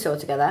movie we saw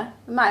together.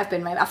 It might have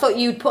been Rain Man. I thought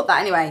you'd put that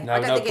anyway. No, I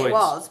don't no think it points.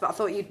 was, but I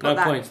thought you'd put No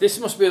that. points. This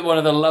must be one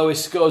of the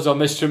lowest scores on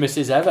Mr. and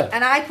Mrs. ever.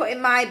 And I put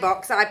in my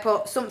box, I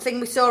put something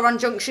we saw on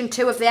Junction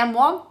 2 of the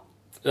M1.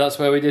 That's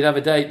where we did have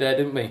a date there,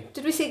 didn't we?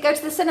 Did we go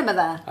to the cinema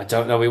there? I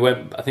don't know. We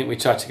went... I think we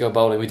tried to go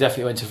bowling. We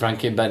definitely went to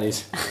Frankie and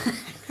Benny's.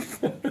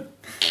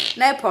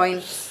 No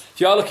points.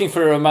 If you are looking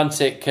for a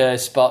romantic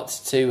spot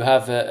to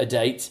have a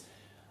date,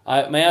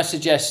 may I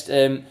suggest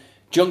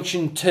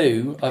Junction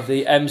 2 of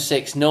the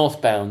M6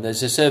 northbound.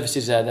 There's a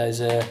services there.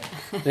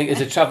 I think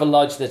there's a travel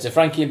lodge, there's a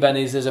Frankie and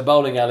Benny's, there's a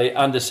bowling alley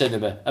and a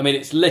cinema. I mean,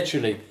 it's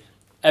literally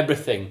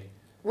everything.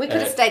 We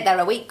could have stayed there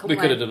a week, couldn't we?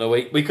 We could have done a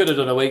week. We could have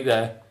done a week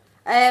there.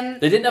 They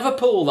didn't have a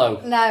pool,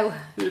 though. No.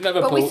 They didn't have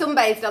a But we pool.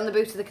 sunbathed on the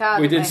boot of the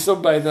car, We didn't did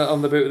sunbathe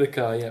on the boot of the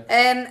car,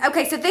 yeah.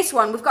 Okay, so this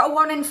one, we've got a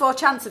 1 in 4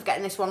 chance of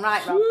getting this one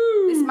right, Rob.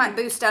 This might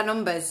boost our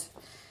numbers.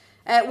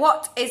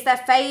 What is their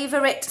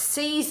favourite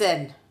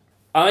season?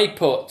 I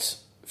put,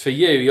 for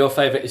you, your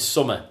favourite is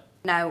summer.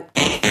 No.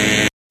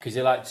 Because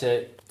you like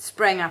to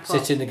Spring apple.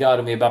 sit in the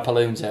garden with your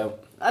bapaloons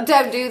out. I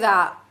don't do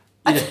that.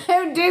 I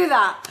don't do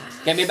that.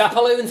 Get me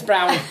bapaloons,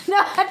 Brown. No,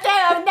 I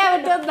don't. I've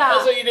never done that.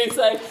 That's what you did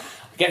say.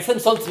 Get some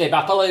sun to me,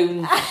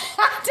 bapaloons.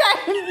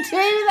 I don't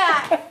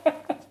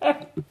do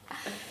that.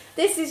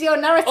 This is your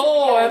narrative.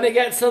 Oh, again. let me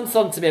get some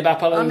sun to me,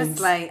 bapaloons.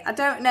 Honestly, I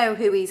don't know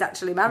who he's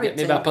actually married Get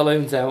me to.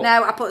 bapaloons out.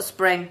 No, I put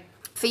spring.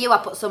 For you, I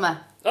put summer.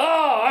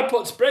 Oh, I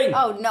put spring.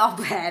 Oh, not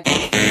bad.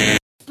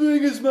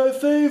 Spring is my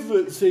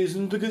favourite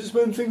season because it's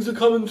when things are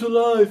coming to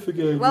life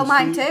again. Well,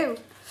 mine too.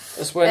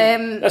 That's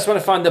when I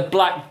find the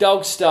black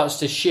dog starts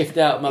to shift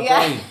out of my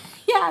brain.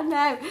 Yeah,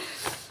 no.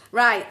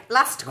 Right,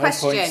 last No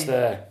question. points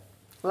there.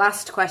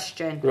 Last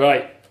question.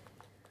 Right.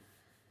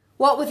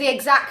 What were the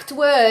exact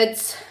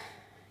words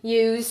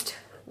used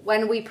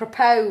when we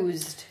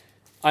proposed?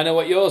 I know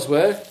what yours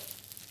were.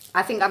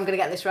 I think I'm going to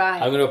get this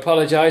right. I'm going to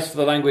apologise for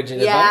the language in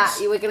Yeah,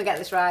 advance. you were going to get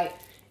this right.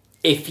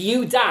 If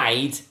you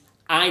died,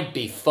 I'd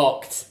be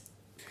fucked.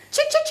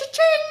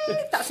 Ching!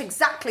 That's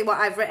exactly what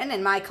I've written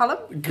in my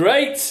column.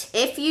 Great.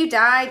 If you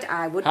died,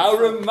 I would. How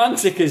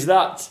romantic is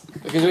that?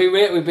 Because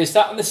we'd be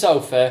sat on the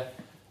sofa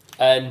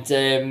and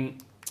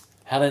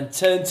Helen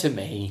turned to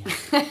me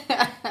and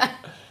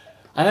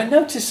I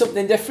noticed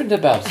something different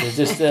about her.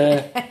 Just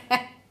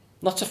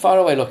not a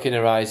faraway look in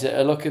her eyes,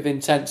 a look of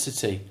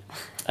intensity.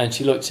 And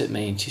she looked at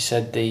me and she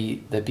said the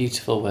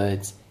beautiful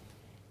words,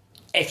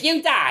 "If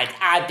you died,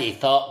 I'd be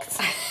fucked."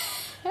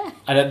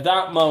 And at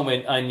that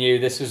moment, I knew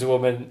this was a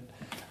woman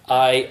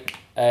I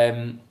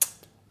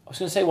was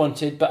going to say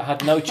wanted, but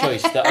had no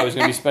choice that I was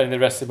going to be spending the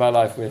rest of my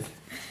life with.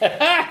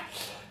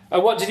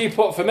 And what did you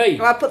put for me?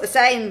 Well, I put the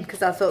same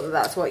because I thought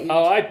that's what you.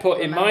 Oh, I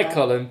put in my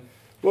column,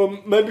 well,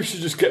 maybe we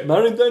should just get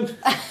married then.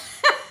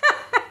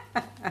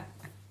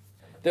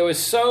 There were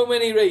so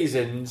many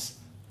reasons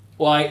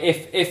why,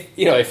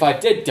 if I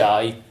did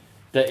die,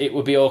 that it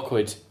would be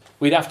awkward.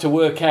 We'd have to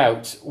work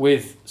out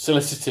with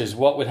solicitors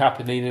what would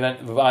happen in the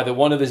event of either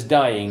one of us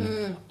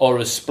dying or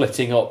us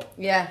splitting up.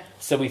 Yeah.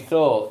 So we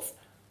thought,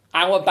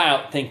 how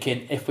about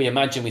thinking if we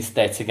imagine we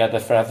stay together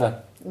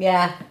forever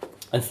Yeah.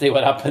 and see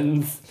what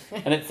happens?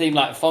 And it seemed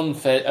like fun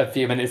for a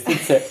few minutes,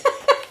 didn't it?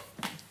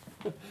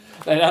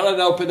 Then Alan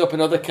opened up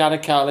another can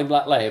of Carling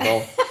Black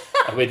Label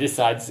and we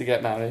decided to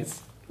get married.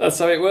 That's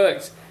how it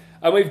works.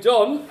 And we've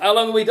done, how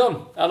long have we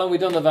done? How long have we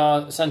done of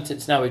our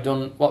sentence now? We've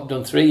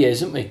done 3 years,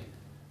 haven't we?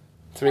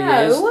 3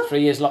 years?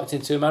 3 years locked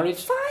into a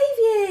marriage? 5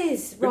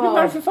 years, We've been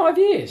married for 5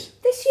 years.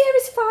 This year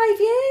is 5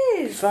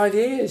 years. 5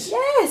 years?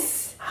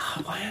 Yes.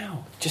 Oh,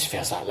 wow. Just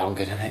feels like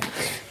longer, doesn't it?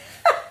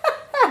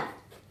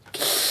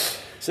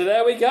 So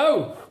there we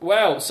go.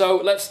 Well, so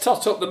let's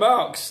tot up the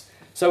marks.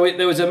 So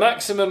there was a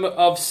maximum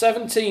of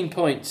 17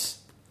 points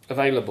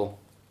available.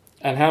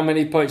 And how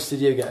many points did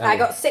you get, Ellie? I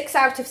got 6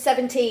 out of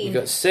 17. You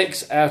got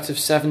 6 out of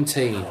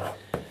 17.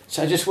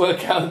 So just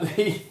work out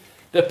the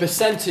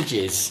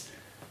percentages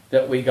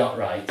that we got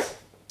right.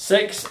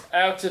 6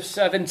 out of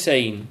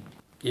 17.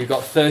 You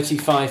got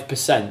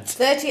 35%.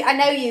 30. I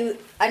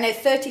know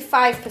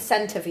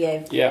 35% of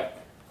you. Yeah.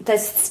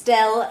 There's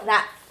still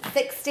that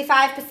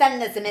 65%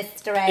 there's a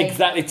mystery.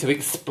 Exactly, to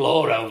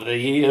explore over the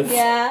years.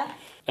 Yeah.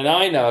 And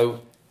I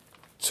know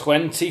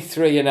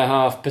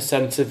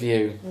 23.5% of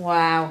you.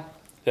 Wow.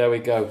 There we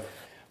go.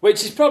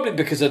 Which is probably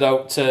because I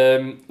don't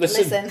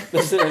listen enough,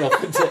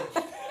 isn't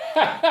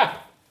it?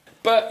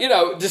 But, you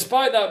know,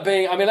 despite that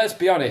being... I mean, let's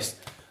be honest.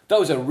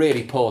 Those are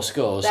really poor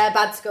scores. They're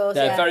bad scores,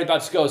 They're very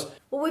bad scores.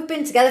 Well, we've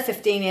been together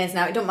 15 years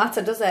now. It don't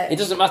matter, does it? It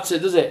doesn't matter,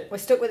 does it? We're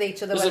stuck with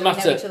each other Doesn't whether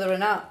we know matter. each other or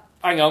not.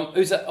 Hang on,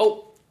 who's that?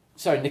 Oh,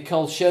 sorry,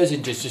 Nicole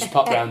Scherzinger's just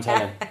popped round,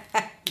 Helen.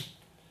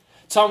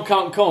 Tom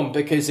can't come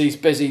because he's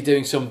busy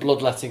doing some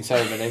bloodletting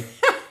ceremony.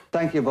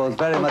 Thank you both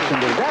very much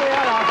indeed. There we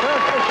are, our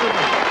first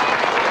instrument.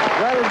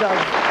 Well done,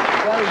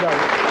 well done.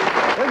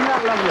 Isn't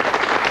that lovely?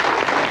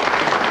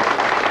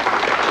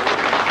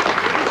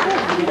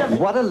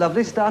 What a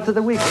lovely start to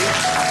the week.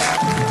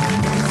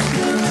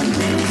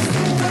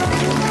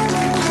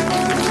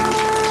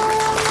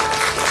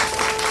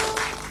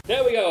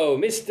 There we go,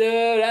 Mr.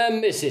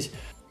 and Mrs.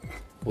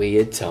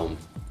 Weird Tom.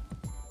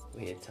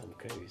 Weird Tom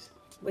Cruise.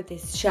 With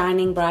his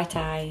shining bright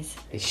eyes.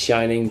 His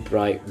shining,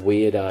 bright,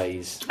 weird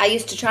eyes. I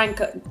used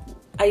to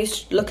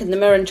look in the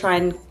mirror and try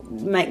and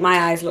make my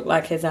eyes look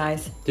like his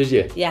eyes. Did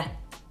you? Yeah.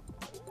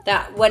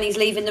 That when he's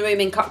leaving the room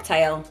in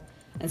Cocktail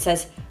and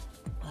says,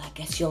 well, I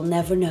guess you'll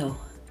never know.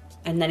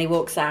 And then he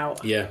walks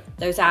out. Yeah.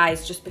 Those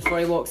eyes, just before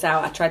he walks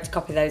out, I tried to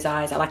copy those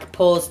eyes. I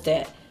paused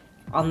it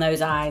on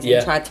those eyes Yeah.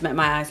 and tried to make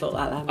my eyes look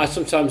like them. I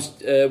sometimes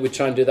would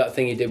try and do that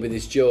thing he did with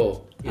his jaw.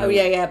 Oh,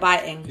 yeah,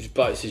 biting. He just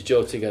bites his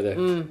jaw together.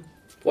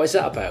 What is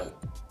that about?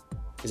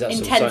 Is that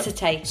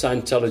Intensity.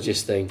 some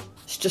Scientologist thing?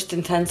 It's just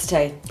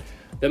intensity.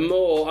 The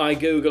more I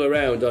Google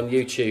around on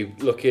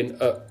YouTube looking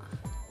at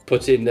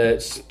putting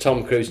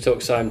Tom Cruise talk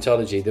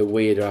Scientology, the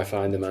weirder I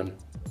find the man.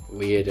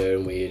 Weirder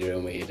and weirder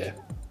and weirder.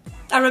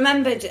 I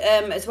remembered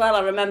as well,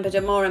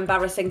 a more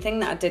embarrassing thing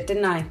that I did,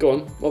 didn't I? Go on,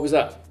 what was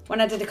that? When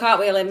I did a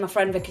cartwheel in my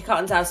friend Vicky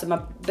Cotton's house and my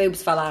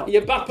boobs fell out.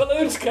 Your bat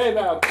balloons came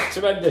out.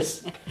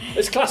 Tremendous.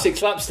 It's classic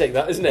slapstick,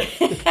 that, isn't it?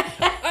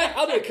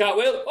 I'll do a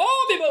cartwheel.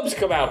 Oh, my boobs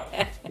come out.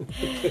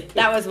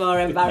 That was more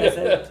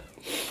embarrassing.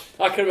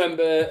 I can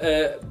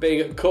remember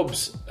being at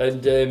Cubs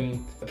and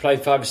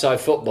playing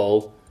five-a-side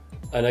football,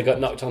 and I got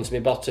knocked onto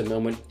my bottom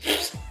and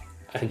went,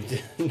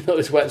 and all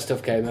this wet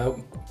stuff came out.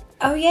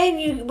 Oh yeah,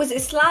 and was it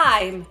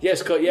slime?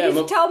 Yes, yeah.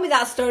 You've told me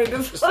that story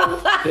before.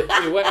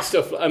 The wet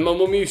stuff, and my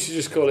mum used to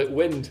just call it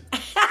wind.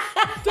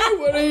 Don't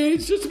worry,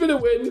 it's just a bit of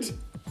wind.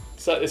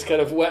 It's like this kind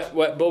of wet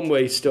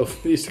bumwee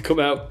stuff that used to come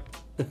out.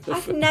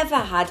 I've never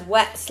had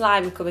wet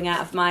slime coming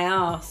out of my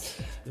arse.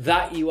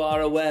 That you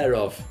are aware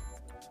of.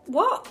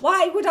 What?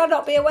 Why would I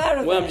not be aware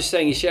of it? Well, I'm just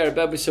saying, you share a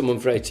bed with someone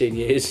for 18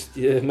 years.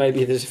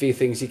 Maybe there's a few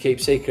things you keep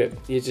secret.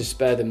 You just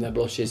spare them their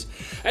blushes.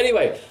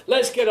 Anyway,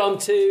 let's get on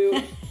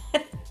to...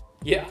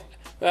 Yeah.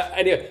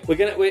 Anyway,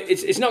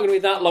 it's not going to be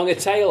that long a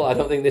tale, I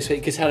don't think, this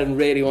week, because Helen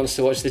really wants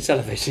to watch the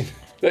television.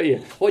 Don't you?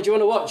 What do you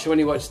want to watch when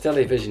you watch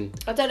television?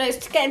 I don't know,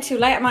 it's getting too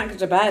late, I might go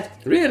to bed.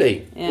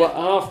 Really?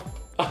 Yeah.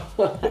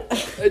 What,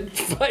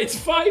 it's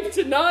 5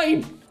 to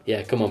 9.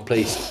 Yeah, come on,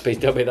 please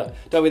don't be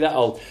that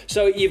old.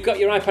 So you've got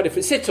your iPad in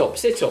front. Sit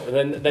up,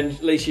 and then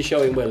at least you're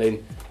showing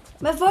willing.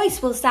 My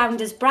voice will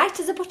sound as bright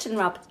as a button,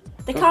 Rob.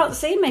 They can't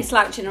see me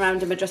slouching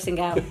around in my dressing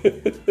gown.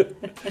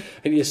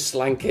 And you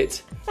slank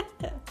it.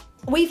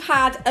 We've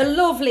had a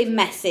lovely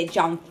message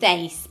on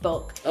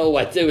Facebook. Oh,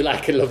 I do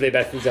like a lovely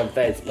message on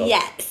Facebook.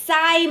 Yeah,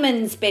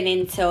 Simon's been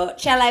in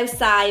touch. Hello,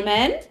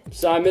 Simon.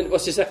 Simon,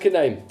 what's your second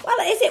name? Well,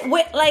 is it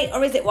Whitley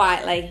or is it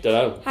Whiteley? Don't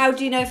know. How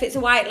do you know if it's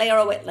a Whiteley or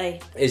a Whitley?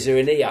 Is there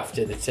an E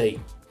after the T?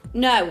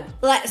 No.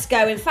 Let's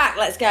go. In fact,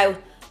 let's go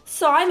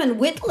Simon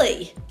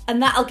Whitley.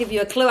 And that'll give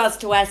you a clue as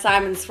to where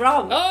Simon's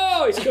from.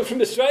 Oh, he's come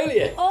from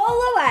Australia. All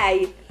the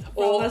way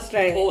from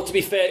Australia. Or to be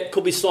fair, it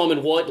could be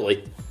Simon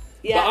Whiteley.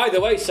 Yeah. But either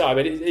way,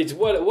 Simon, it's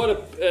what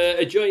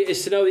a joy it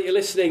is to know that you're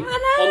listening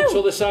on the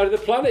other side of the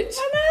planet.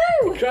 I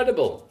know.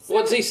 Incredible. So,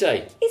 what does he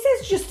say? He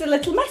says just a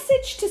little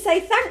message to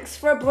say thanks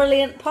for a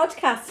brilliant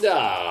podcast.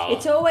 Oh.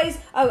 It's always...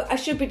 Oh, I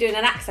should be doing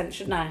an accent,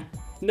 shouldn't I?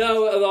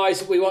 No,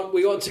 otherwise we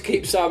want to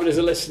keep Simon as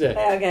a listener.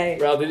 Okay.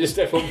 Rather than just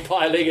everyone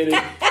piling in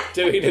and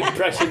doing an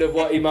impression of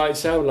what he might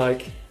sound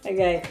like.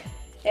 Okay.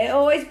 It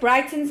always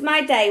brightens my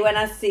day when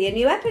I see a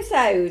new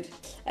episode.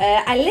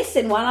 I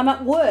listen while I'm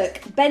at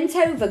work, bent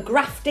over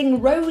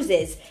grafting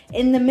roses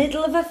in the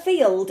middle of a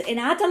field in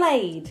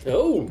Adelaide.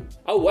 Oh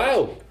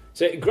wow.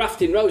 So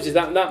grafting roses,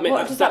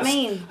 What does that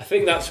mean? I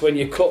think that's when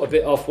you cut a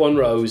bit off one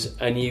rose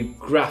and you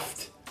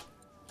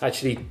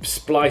actually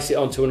splice it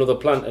onto another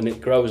plant and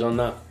it grows on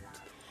that.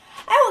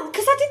 Oh,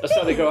 because I didn't That's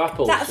how they grow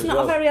apples. That's as not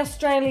well. a very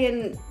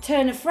Australian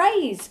turn of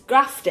phrase.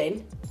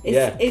 Grafting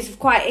is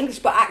quite English,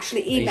 but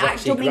actually, He's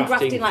don't mean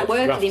grafting like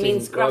working, he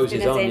means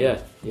grafting as in...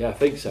 Yeah, I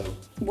think so.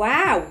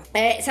 Wow.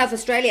 South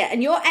Australia.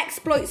 And your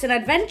exploits and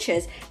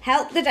adventures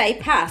help the day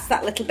pass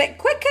that little bit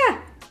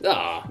quicker.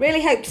 Ah.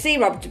 Really hope to see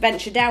Rob to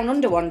venture down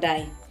under one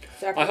day.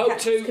 So I hope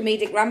catch to. his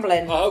comedic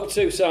rambling. I hope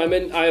to,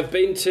 Simon. I have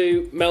been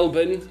to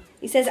Melbourne.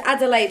 He says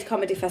Adelaide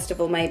Comedy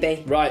Festival,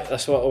 maybe. Right,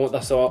 that's what I want.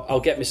 That's what I'll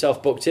get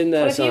myself booked in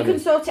there, Well, if Simon. you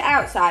can sort it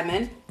out,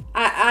 Simon,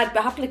 I'd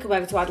happily come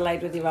over to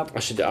Adelaide with you, Rob.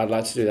 I'd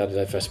like to do the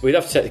Adelaide Festival. We'd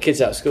have to take the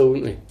kids out of school,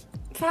 wouldn't we?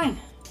 Fine.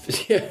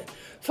 Yeah.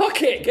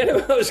 Fuck it, get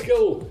them out of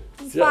school.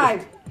 It's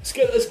fine.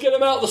 Let's get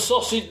them out of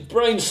the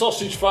brain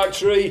sausage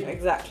factory.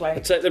 Exactly.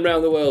 And take them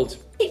around the world.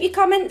 Keep your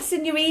comments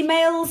and your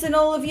emails and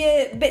all of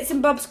your bits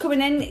and bobs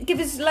coming in. Give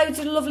us loads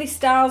of lovely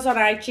stars on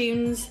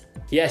iTunes.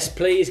 Yes,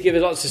 please give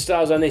us lots of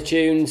stars on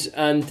iTunes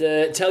and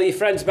tell your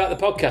friends about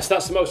the podcast.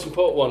 That's the most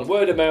important one.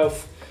 Word of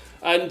mouth.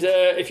 And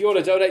if you want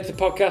to donate to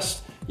the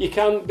podcast, you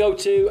can go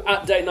to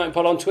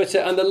 @DateNightPod on Twitter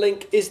and the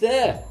link is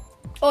there.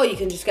 Or you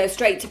can just go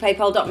straight to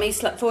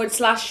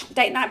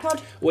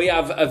paypal.me/DateNightPod. We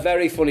have a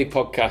very funny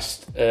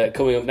podcast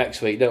coming up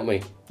next week, don't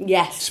we?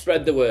 Yes.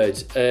 Spread the word.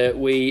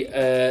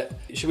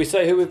 Should we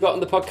say who we've got on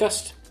the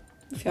podcast?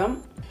 If you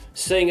want.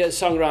 Singer,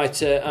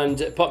 songwriter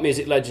and pop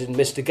music legend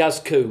Mr. Gaz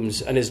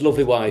Coombs and his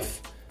lovely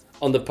wife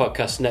on the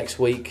podcast next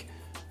week.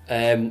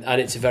 And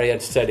it's a very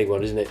entertaining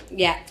one, isn't it?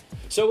 Yeah.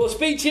 So we'll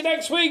speak to you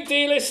next week,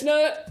 dear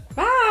listener.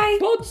 Bye.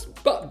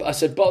 I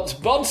said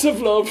bods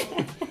of love.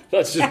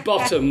 That's just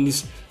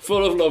bottoms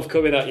full of love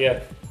coming at you.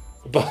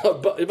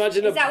 But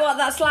imagine Is that what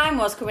that slime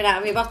was coming out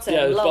of your bottom?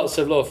 Yeah, love. bots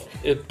of love.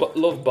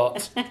 Love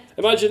bots.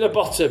 Imagine a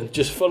bottom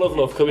just full of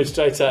love coming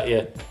straight at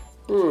you.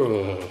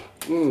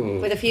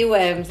 With a few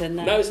worms in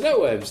there. No, there's no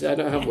worms. I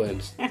don't have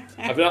worms.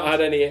 I've not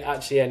had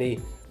any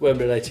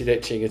worm-related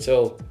itching at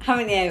all.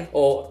 Haven't you?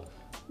 Or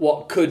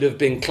what could have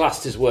been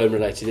classed as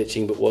worm-related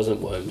itching but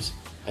wasn't worms.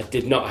 I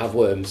did not have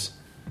worms.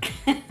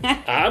 I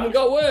haven't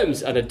got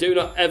worms, and I do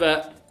not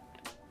ever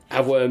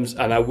have worms,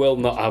 and I will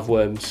not have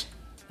worms.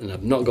 And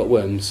I've not got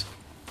worms.